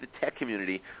harms the tech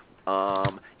community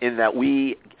in that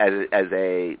we, as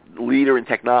a leader in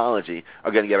technology,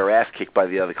 are going to get our ass kicked by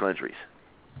the other countries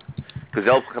because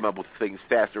they'll come up with things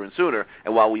faster and sooner.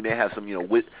 And while we may have some,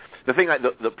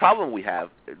 the problem we have,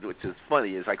 which is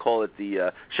funny, is I call it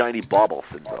the shiny bauble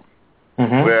syndrome,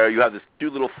 where you have this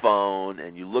cute little phone,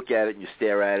 and you look at it, and you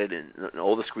stare at it, and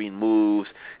all the screen moves,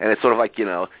 and it's sort of like,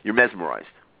 you're mesmerized.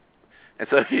 And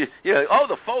so, oh,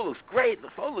 the phone looks great,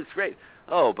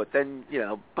 Oh, but then,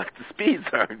 but the speeds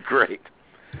aren't great.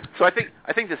 So I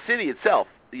think the city itself,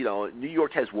 New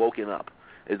York has woken up,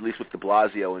 at least with de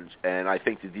Blasio, and I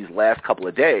think that these last couple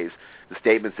of days, the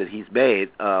statements that he's made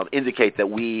indicate that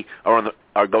we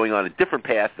are going on a different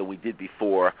path than we did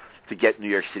before to get New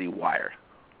York City wired.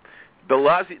 De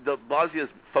Blasio's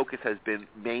focus has been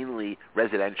mainly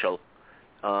residential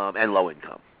and low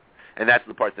income, and that's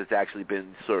the part that's actually been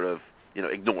sort of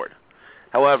ignored.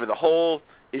 However, the whole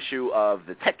issue of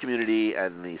the tech community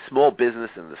and the small business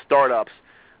and the startups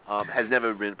has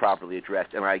never been properly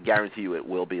addressed, and I guarantee you it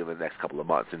will be in the next couple of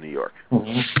months in New York,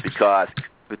 because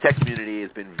the tech community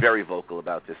has been very vocal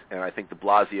about this, and I think de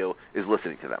Blasio is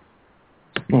listening to them.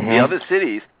 The other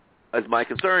cities, as my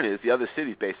concern is, the other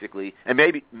cities basically, and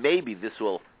maybe this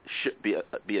will be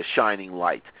a shining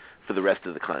light for the rest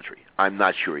of the country. I'm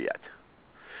not sure yet,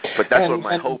 but that's what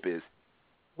my hope is.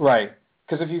 Right,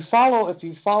 because if you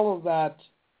follow that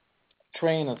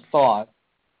train of thought,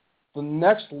 the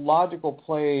next logical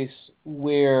place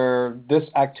where this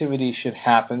activity should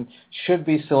happen should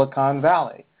be Silicon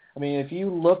Valley. I mean, if you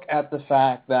look at the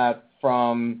fact that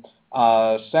from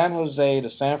San Jose to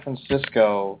San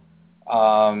Francisco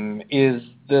is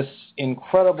this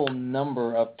incredible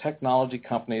number of technology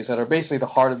companies that are basically the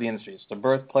heart of the industry. It's the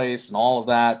birthplace and all of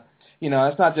that.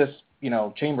 It's not just,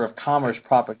 Chamber of Commerce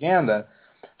propaganda.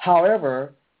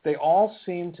 However, they all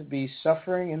seem to be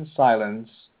suffering in silence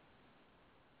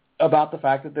about the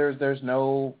fact that there's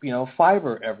no,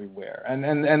 fiber everywhere.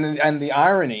 And the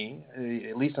irony,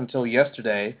 at least until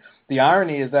yesterday, the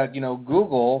irony is that,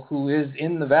 Google, who is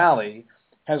in the valley,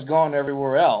 has gone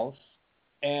everywhere else.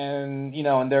 And,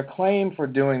 and their claim for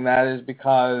doing that is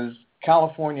because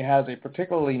California has a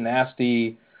particularly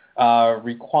nasty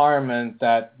requirement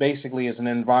that basically is an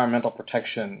environmental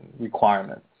protection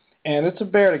requirement. And it's a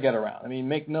bear to get around. I mean,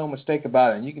 make no mistake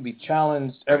about it. You can be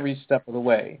challenged every step of the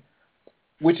way,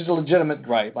 which is a legitimate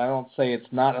gripe. I don't say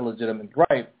it's not a legitimate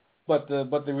gripe, but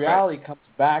the reality comes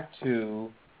back to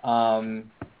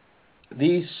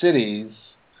these cities,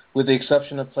 with the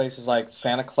exception of places like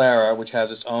Santa Clara, which has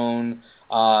its own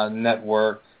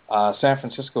network. San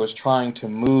Francisco is trying to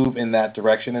move in that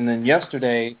direction. And then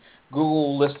yesterday,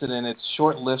 Google listed in its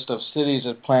short list of cities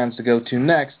it plans to go to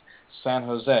next, San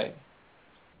Jose.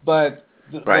 But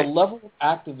the level of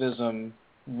activism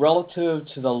relative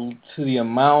to the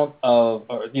amount of,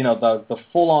 the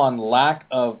full-on lack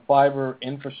of fiber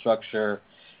infrastructure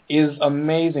is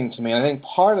amazing to me. And I think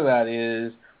part of that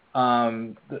is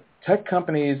the tech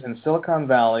companies in Silicon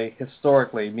Valley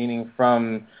historically, meaning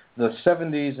from the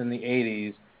 70s and the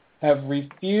 80s, have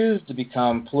refused to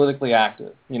become politically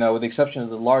active, with the exception of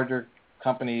the larger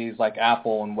companies like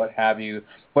Apple and what have you.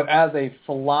 But as a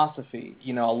philosophy,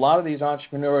 a lot of these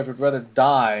entrepreneurs would rather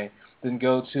die than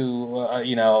go to,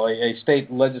 a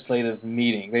state legislative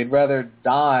meeting. They'd rather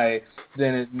die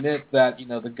than admit that,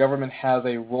 the government has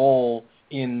a role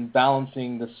in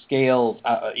balancing the scales,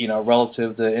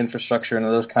 relative to infrastructure and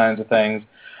those kinds of things.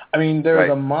 I mean,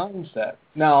 there's a mindset.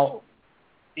 Now,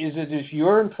 is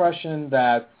your impression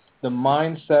that the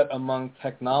mindset among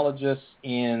technologists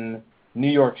in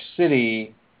New York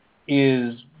City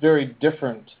is very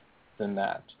different than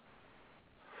that?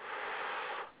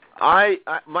 I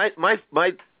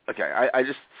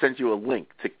just sent you a link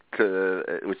to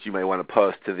which you may want to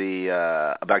post to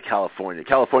the about California.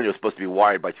 California was supposed to be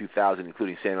wired by 2000,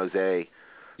 including San Jose,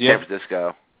 San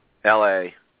Francisco,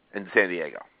 L.A., and San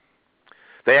Diego.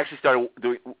 They actually started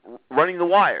running the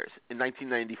wires in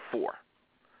 1994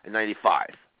 and 95.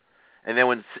 And then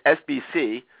when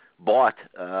SBC bought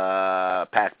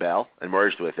Pac Bell and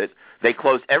merged with it, they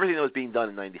closed everything that was being done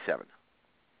in 97.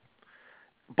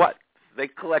 But they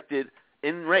collected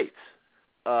in rates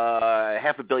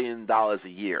 $500 million a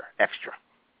year extra,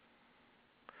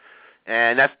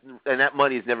 and that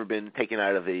money has never been taken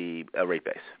out of the rate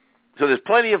base. So there's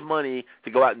plenty of money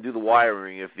to go out and do the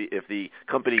wiring if the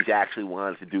companies actually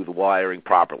wanted to do the wiring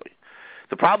properly.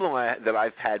 The problem that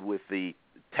I've had with the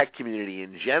tech community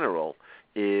in general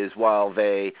is while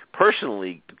they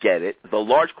personally get it, the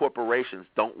large corporations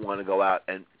don't want to go out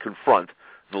and confront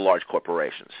the large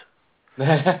corporations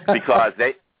because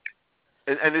they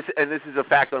and this is a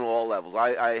fact on all levels.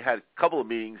 I had a couple of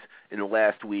meetings in the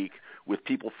last week with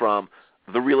people from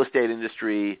the real estate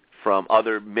industry, from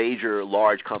other major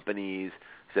large companies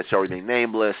that shall remain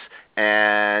nameless,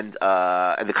 and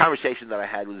the conversation that I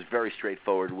had was very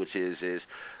straightforward, which is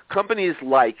companies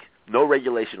like no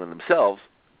regulation on themselves,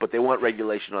 but they want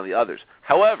regulation on the others.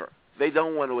 However, they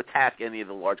don't want to attack any of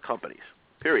the large companies,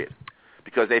 period,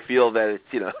 because they feel that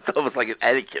it's almost like an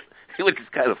etiquette, which is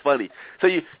kind of funny. So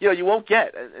you won't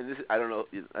get, and this, I don't know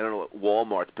what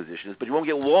Walmart's position is, but you won't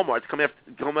get Walmart to come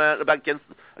out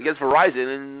against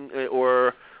Verizon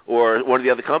or one of the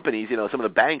other companies, some of the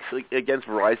banks against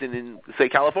Verizon in, say,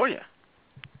 California,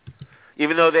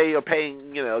 even though they are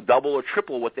paying double or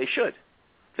triple what they should.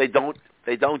 They don't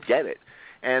get it.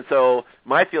 And so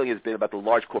my feeling has been about the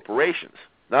large corporations,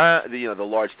 not the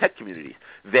large tech communities.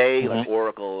 They, like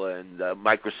Oracle and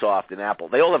Microsoft and Apple,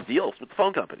 they all have deals with the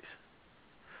phone companies.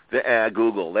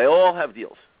 Google, they all have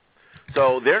deals.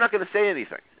 So they're not going to say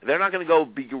anything. They're not going to go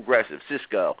be aggressive.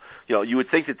 Cisco, you would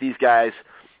think that these guys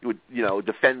would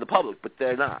defend the public, but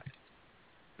they're not.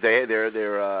 They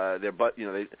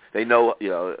know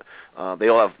they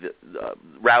all have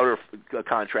router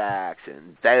contracts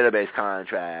and database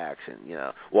contracts and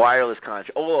wireless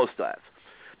contracts, all those stuff.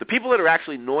 The people that are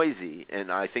actually noisy,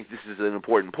 and I think this is an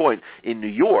important point in New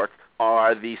York,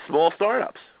 are the small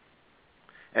startups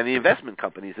and the investment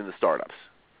companies in the startups,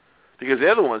 because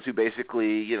they're the ones who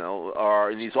basically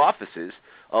are in these offices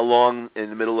along in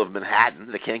the middle of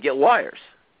Manhattan. They can't get wires.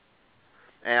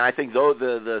 And I think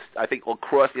I think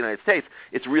across the United States,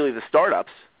 it's really the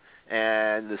startups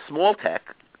and the small tech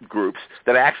groups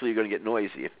that actually are going to get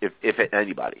noisy, if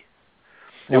anybody.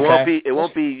 It won't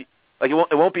be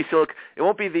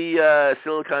the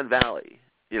Silicon Valley.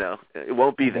 It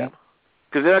won't be them,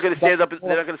 because they're not going to stand up.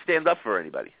 They're not going to stand up for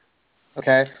anybody.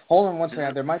 Okay, hold on one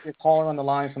second. There might be a caller on the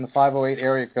line from the 508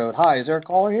 area code. Hi, is there a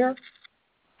caller here?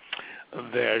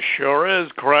 There sure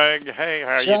is, Craig. Hey,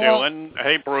 how you doing?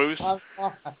 Hey, Bruce.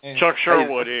 Chuck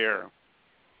Sherwood here.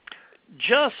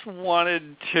 Just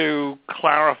wanted to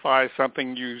clarify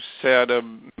something you said a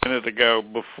minute ago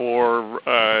before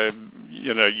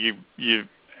you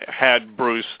had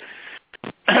Bruce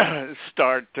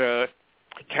start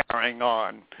carrying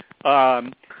on.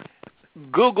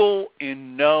 Google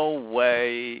in no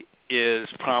way is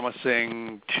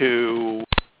promising to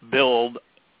build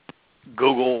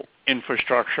Google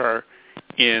infrastructure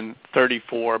in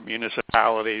 34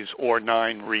 municipalities or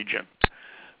 9 regions.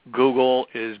 Google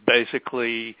is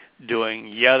basically doing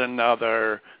yet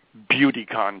another beauty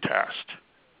contest.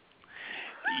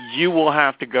 You will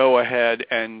have to go ahead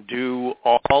and do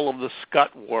all of the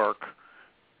scut work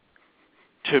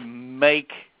to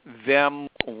make them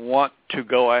want to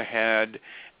go ahead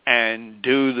and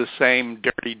do the same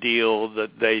dirty deal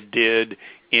that they did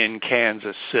in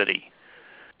Kansas City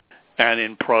and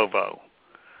in Provo.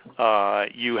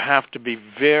 You have to be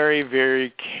very,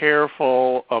 very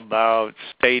careful about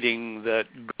stating that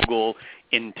Google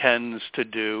intends to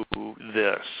do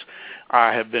this.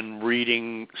 I have been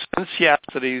reading since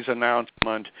yesterday's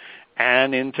announcement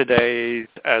and in today's,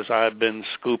 as I've been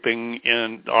scooping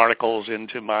in articles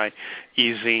into my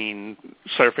e-zine,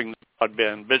 Surfing the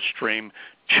Broadband Bitstream,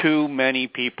 too many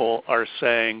people are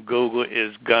saying Google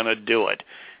is going to do it.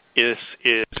 This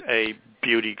is a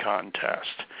beauty contest.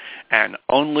 And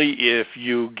only if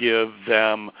you give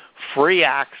them free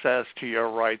access to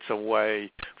your rights of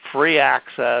way, free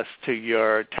access to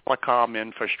your telecom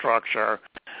infrastructure,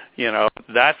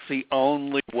 that's the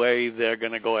only way they're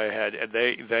going to go ahead. And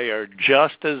they are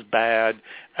just as bad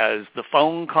as the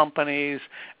phone companies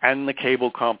and the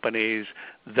cable companies.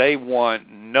 They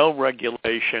want no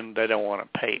regulation. They don't want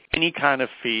to pay any kind of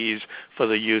fees for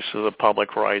the use of the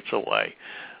public rights of way.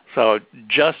 So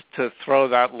just to throw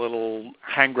that little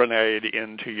hand grenade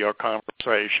into your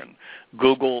conversation,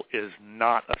 Google is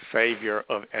not a savior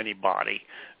of anybody.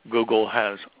 Google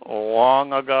has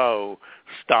long ago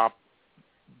stopped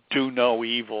do no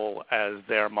evil as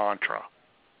their mantra.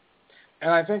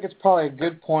 And I think it's probably a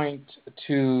good point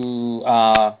to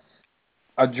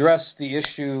address the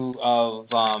issue of,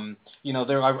 I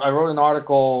wrote an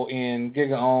article in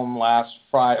GigaOM last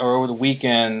Friday or over the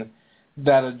weekend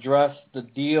that addressed the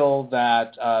deal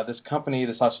that this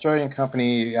Australian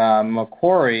company,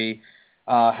 Macquarie,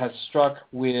 has struck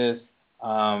with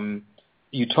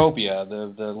Utopia,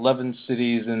 the 11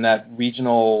 cities in that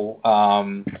regional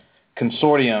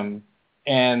consortium.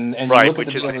 And right, you look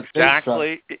which at the is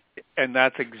exactly, and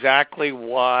that's exactly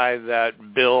why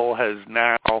that bill has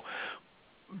now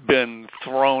been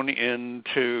thrown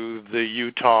into the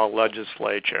Utah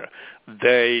legislature.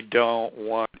 They don't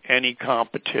want any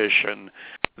competition.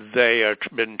 They have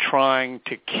been trying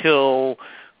to kill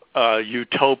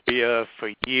Utopia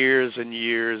for years and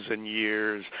years and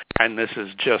years, and this is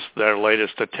just their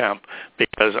latest attempt,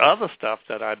 because other stuff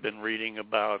that I've been reading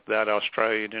about that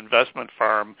Australian investment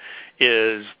firm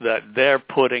is that they're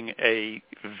putting a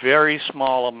very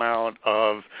small amount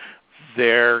of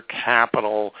their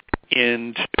capital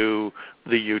into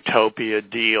the Utopia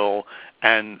deal,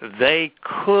 and they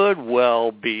could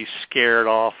well be scared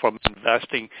off from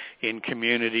investing in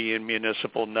community and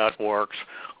municipal networks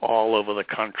all over the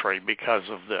country because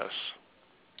of this.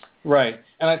 Right,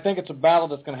 and I think it's a battle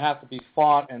that's going to have to be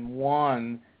fought and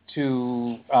won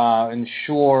to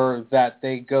ensure that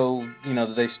they go,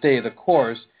 that they stay the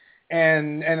course.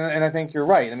 And I think you're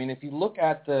right. I mean, if you look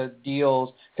at the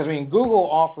deals, because Google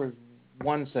offers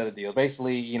one set of deals.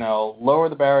 Basically, lower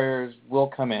the barriers, we'll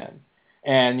come in.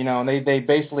 And, they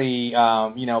basically,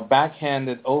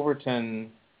 backhanded Overton,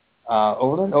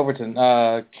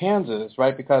 Kansas,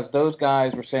 right? Because those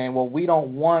guys were saying, well, we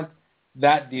don't want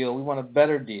that deal. We want a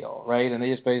better deal, right? And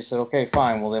they just basically said, okay,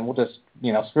 fine. Well, then we'll just,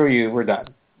 screw you. We're done.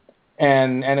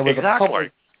 And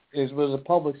it was a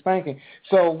public spanking.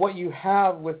 So what you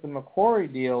have with the Macquarie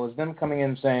deal is them coming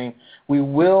in saying, we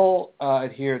will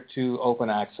adhere to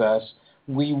open access.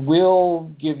 We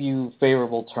will give you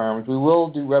favorable terms. We will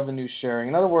do revenue sharing.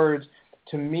 In other words,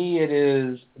 to me, it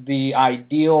is the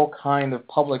ideal kind of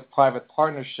public-private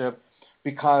partnership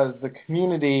because the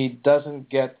community doesn't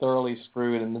get thoroughly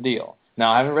screwed in the deal.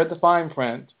 Now, I haven't read the fine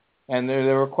print, and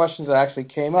there were questions that actually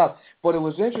came up. But it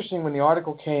was interesting when the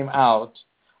article came out.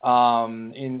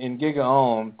 in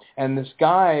GigaOM, and this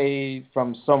guy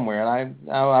from somewhere, and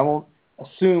I won't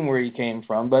assume where he came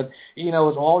from, but it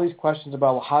was all these questions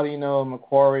about, well, how do you know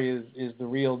Macquarie is the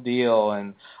real deal,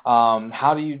 and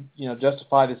how do you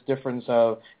justify this difference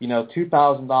of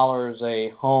 $2,000 a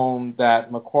home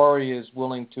that Macquarie is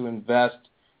willing to invest,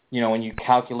 when you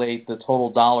calculate the total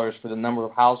dollars for the number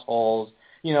of households,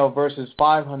 versus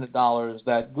 $500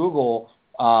 that Google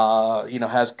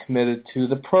has committed to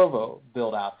the Provo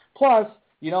build out. Plus,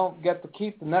 you don't get to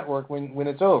keep the network when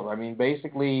it's over. I mean,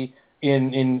 basically,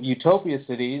 in Utopia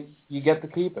cities, you get to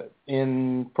keep it.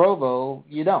 In Provo,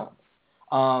 you don't.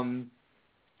 And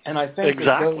I think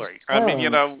exactly.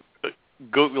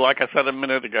 Google, like I said a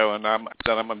minute ago, and I'm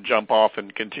going to jump off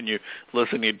and continue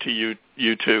listening to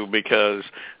you two, because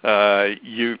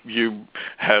you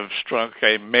have struck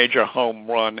a major home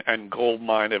run and gold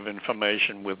mine of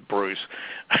information with Bruce.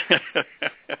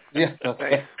 Yeah.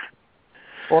 Okay.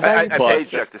 Well, I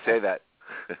paid Chuck to say that.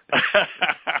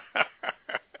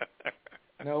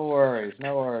 No worries.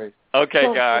 Okay,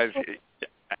 so, guys.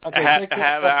 Okay,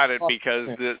 have at it, because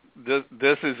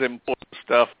this is important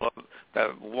stuff that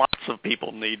lots of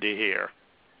people need to hear.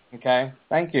 Okay,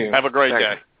 thank you. Have a great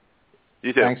day.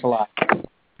 You too. Thanks a lot.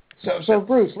 So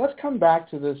Bruce, let's come back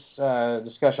to this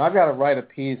discussion. I've got to write a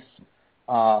piece,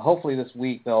 hopefully this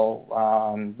week,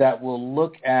 though, that will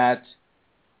look at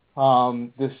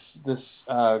this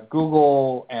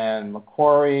Google and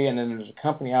Macquarie, and then there's a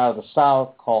company out of the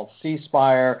South called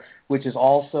C-Spire, which is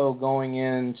also going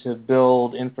in to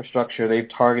build infrastructure. They've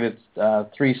targeted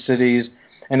 3 cities,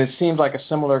 and it seems like a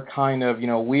similar kind of,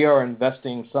 we are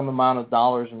investing some amount of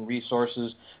dollars and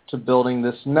resources to building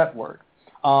this network.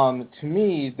 To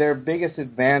me, their biggest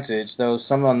advantage, though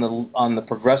some on the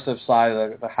progressive side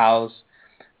of the house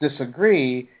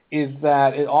disagree, is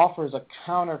that it offers a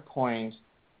counterpoint,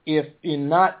 if in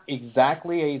not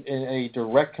exactly a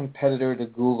direct competitor to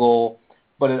Google,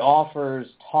 but it offers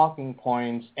talking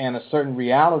points and a certain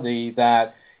reality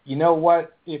that,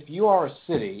 if you are a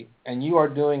city and you are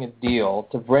doing a deal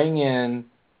to bring in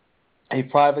a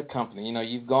private company,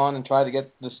 you've gone and tried to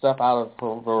get the stuff out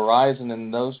of Verizon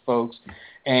and those folks,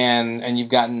 and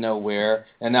you've gotten nowhere,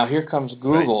 and now here comes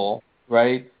Google,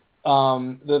 right?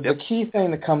 The key thing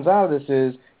that comes out of this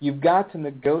is you've got to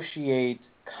negotiate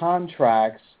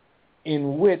contracts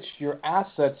in which your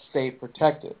assets stay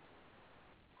protected.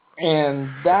 And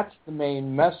that's the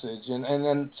main message. And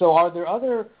then, so are there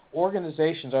other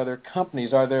organizations, are there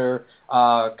companies, are there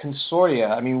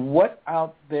consortia? I mean, what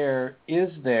out there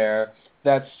is there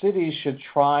that cities should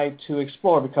try to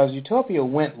explore? Because Utopia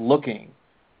went looking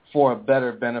for a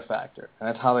better benefactor. And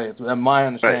that's how my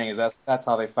understanding is that's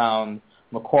how they found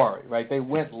Macquarie, right? They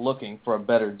went looking for a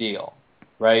better deal,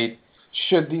 right?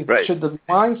 Should the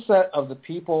mindset of the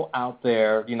people out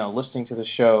there, listening to the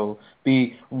show,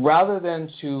 be rather than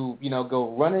to,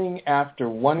 go running after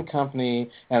one company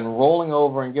and rolling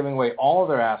over and giving away all of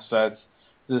their assets,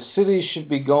 the cities should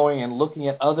be going and looking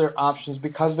at other options,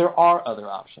 because there are other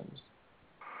options?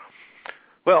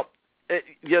 Well,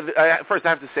 first I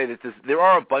have to say that there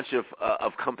are a bunch of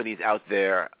companies out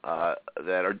there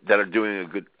that are doing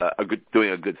a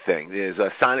good thing. There's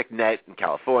SonicNet in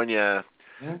California.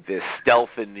 There's Stealth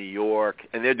in New York,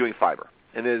 and they're doing fiber.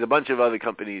 And there's a bunch of other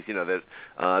companies, that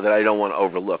I don't want to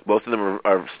overlook. Most of them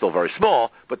are still very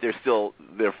small, but they're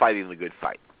fighting the good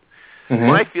fight. Mm-hmm.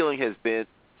 My feeling has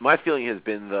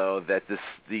been though that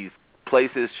these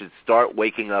places should start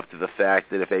waking up to the fact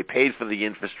that if they paid for the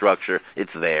infrastructure, it's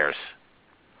theirs,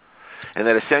 and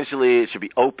that essentially it should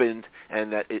be opened,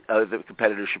 and that other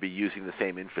competitors should be using the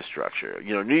same infrastructure.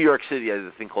 New York City has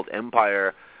a thing called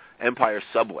Empire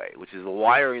Subway, which is the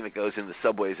wiring that goes in the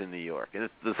subways in New York, and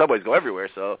the subways go everywhere.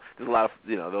 So there's a lot of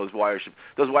those wires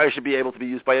should be able to be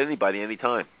used by anybody,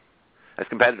 anytime, as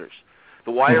competitors.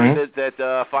 The wiring that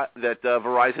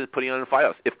Verizon is putting on in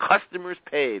Fios. If customers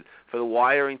paid for the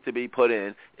wiring to be put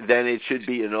in, then it should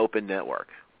be an open network.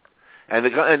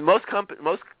 And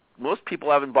most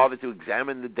people haven't bothered to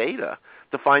examine the data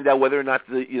to find out whether or not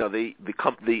the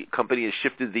company has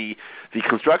shifted the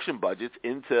construction budgets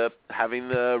into having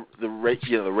the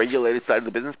regulated side of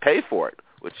the business pay for it,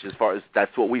 which, as far as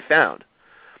that's what we found.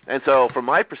 And so, from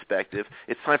my perspective,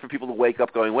 it's time for people to wake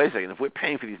up, going, wait a second, if we're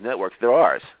paying for these networks, they're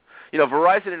ours.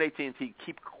 Verizon and AT&T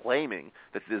keep claiming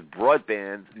that this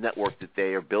broadband network that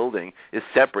they are building is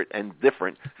separate and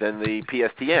different than the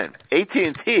PSTN.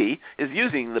 AT&T is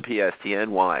using the PSTN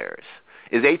wires.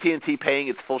 Is AT&T paying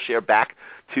its full share back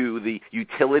to the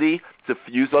utility to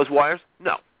use those wires?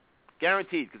 No.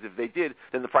 Guaranteed, because if they did,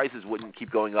 then the prices wouldn't keep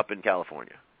going up in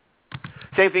California.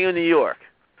 Same thing in New York.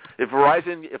 If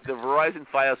the Verizon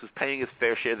Fios is paying its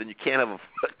fair share, then you can't have a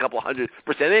couple 100%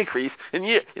 increase. And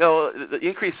the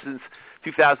increase since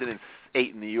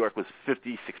 2008 in New York was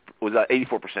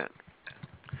 84%. And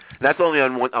that's only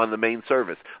on the main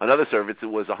service. On other service, it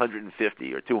was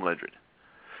 150 or 200.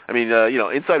 I mean,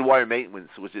 inside wire maintenance,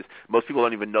 which is most people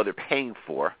don't even know they're paying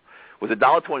for, was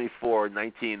 $1.24 in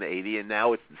 1980, and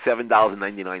now it's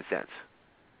 $7.99.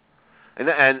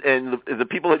 And the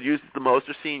people that use it the most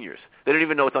are seniors. They don't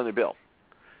even know it's on their bill.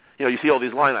 You see all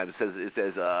these line items. It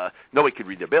says nobody could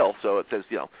read their bill, so it says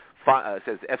it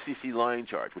says FCC line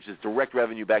charge, which is direct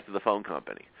revenue back to the phone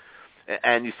company.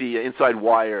 And you see inside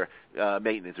wire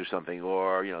maintenance or something,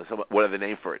 or whatever the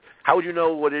name for it. How would you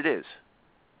know what it is?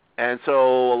 And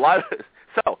so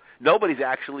nobody's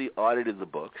actually audited the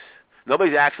books.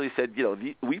 Nobody's actually said,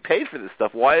 we paid for this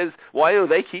stuff. Why are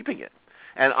they keeping it?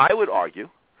 And I would argue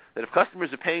that if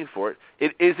customers are paying for it,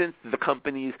 it isn't the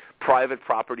company's private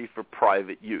property for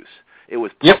private use. It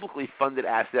was publicly funded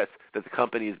assets that the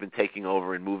company has been taking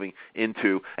over and moving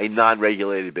into a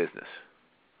non-regulated business.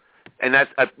 And that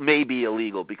may be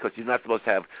illegal because you're not supposed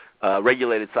to have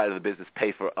regulated side of the business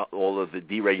pay for all of the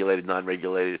deregulated,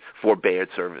 non-regulated, forbeared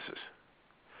services.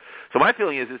 So my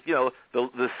feeling is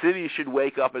the city should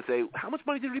wake up and say, how much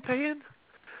money did we pay in?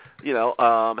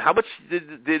 How much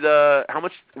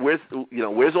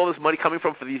where's all this money coming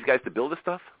from for these guys to build this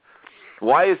stuff?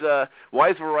 Why is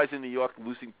Verizon New York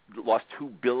lost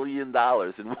 $2 billion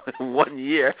in 1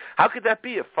 year? How could that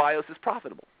be if Fios is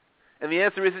profitable? And the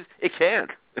answer is it can.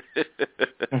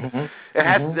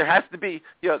 There has to be,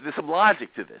 there's some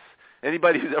logic to this.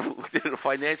 Anybody who's ever looked at a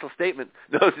financial statement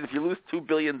knows that if you lose $2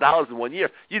 billion in 1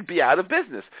 year, you'd be out of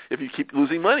business if you keep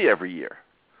losing money every year.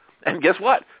 And guess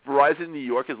what? Verizon New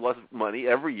York has lost money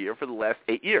every year for the last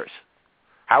 8 years.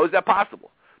 How is that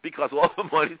possible? Because all the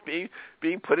money is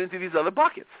being put into these other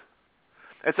buckets.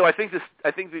 And so I think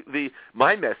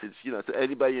my message, to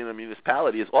anybody in a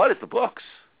municipality is audit the books.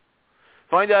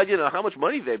 Find out, how much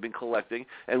money they've been collecting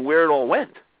and where it all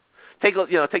went. Take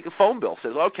a phone bill.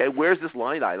 Says, okay, where's this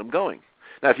line item going?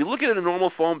 Now, if you look at a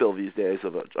normal phone bill these days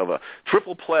of a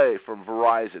triple play from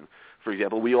Verizon, for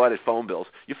example, we audit phone bills.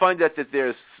 You find that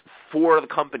there's 4 of the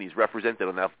companies represented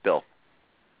on that bill.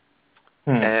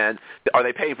 And are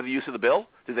they paying for the use of the bill?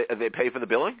 Did they pay for the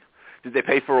billing? Did they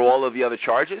pay for all of the other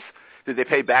charges? Did they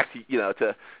pay back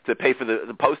to pay for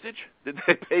the postage? Did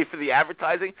they pay for the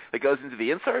advertising that goes into the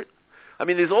insert? I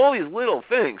mean, there's all these little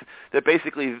things that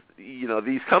basically,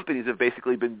 these companies have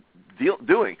basically been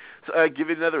doing. So I'll give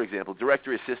you another example,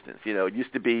 directory assistance. It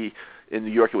used to be, in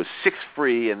New York, it was 6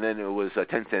 free, and then it was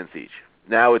 10 cents each.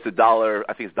 Now it's $1,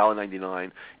 I think it's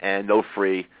 $1.99, and no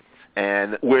free.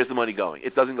 And where's the money going?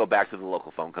 It doesn't go back to the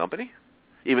local phone company,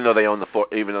 even though they're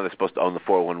supposed to own the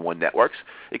 411 networks.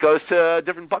 It goes to a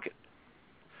different bucket.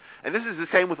 And this is the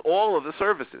same with all of the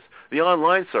services: the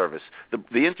online service,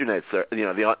 the internet,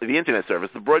 the internet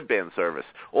service, the broadband service.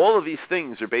 All of these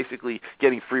things are basically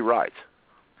getting free rides.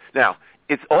 Now,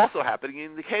 it's also happening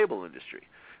in the cable industry.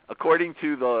 According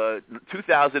to the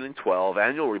 2012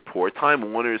 annual report,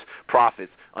 Time Warner's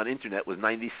profits on internet was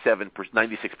 96%.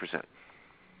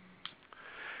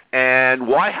 And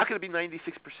why? How can it be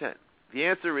 96%? The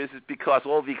answer is because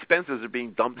all the expenses are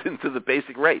being dumped into the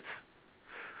basic rates,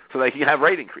 so they can have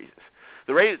rate increases.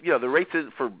 The rates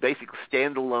for basic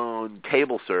standalone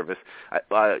cable service,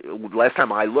 last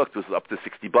time I looked, was up to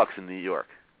 $60 in New York.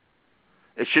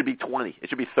 It should be 20. It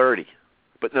should be 30,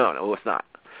 but no, it's not.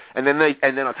 And then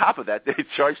on top of that, they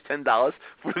charge $10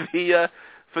 for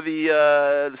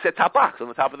the set-top box on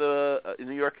the top of in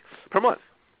New York per month.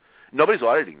 Nobody's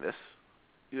auditing this.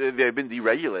 They've been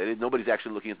deregulated. Nobody's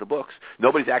actually looking at the books.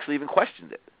 Nobody's actually even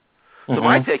questioned it. So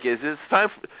my take is it's time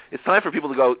for people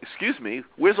to go, excuse me,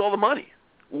 where's all the money?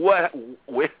 Where,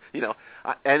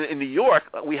 and in New York,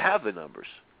 we have the numbers,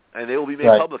 and they will be made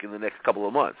public in the next couple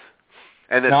of months.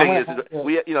 And the thing is,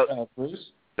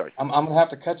 Bruce, sorry. I'm going to have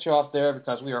to cut you off there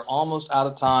because we are almost out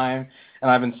of time,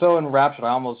 and I've been so enraptured I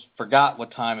almost forgot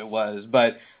what time it was.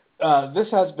 But this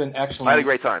has been excellent. I had a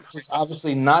great time. It's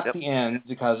obviously not the end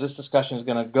because this discussion is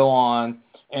going to go on,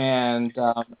 and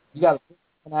you got to put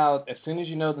it out as soon as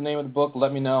you know the name of the book.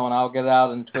 Let me know, and I'll get it out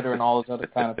on Twitter and all those other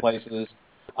kind of places.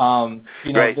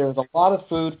 There's a lot of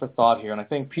food for thought here, and I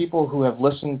think people who have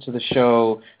listened to the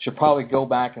show should probably go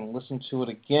back and listen to it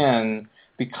again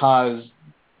because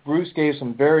Bruce gave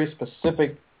some very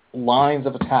specific lines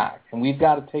of attack, and we've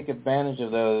got to take advantage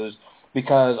of those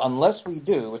because unless we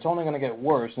do, it's only going to get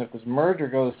worse. And if this merger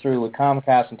goes through with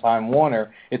Comcast and Time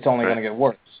Warner, it's only going to get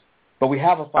worse. But we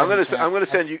have a fight. I'm going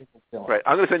to send you. Right,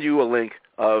 I'm going to send you a link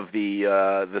of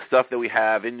the stuff that we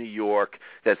have in New York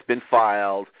that's been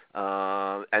filed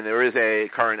and there is a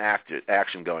current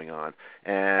action going on.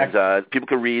 And people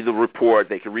can read the report.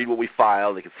 They can read what we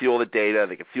filed. They can see all the data.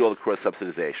 They can see all the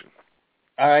cross-subsidization.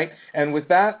 All right. And with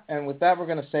that, we're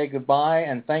going to say goodbye,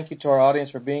 and thank you to our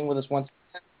audience for being with us once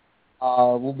again.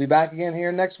 We'll be back again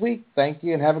here next week. Thank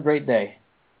you, and have a great day.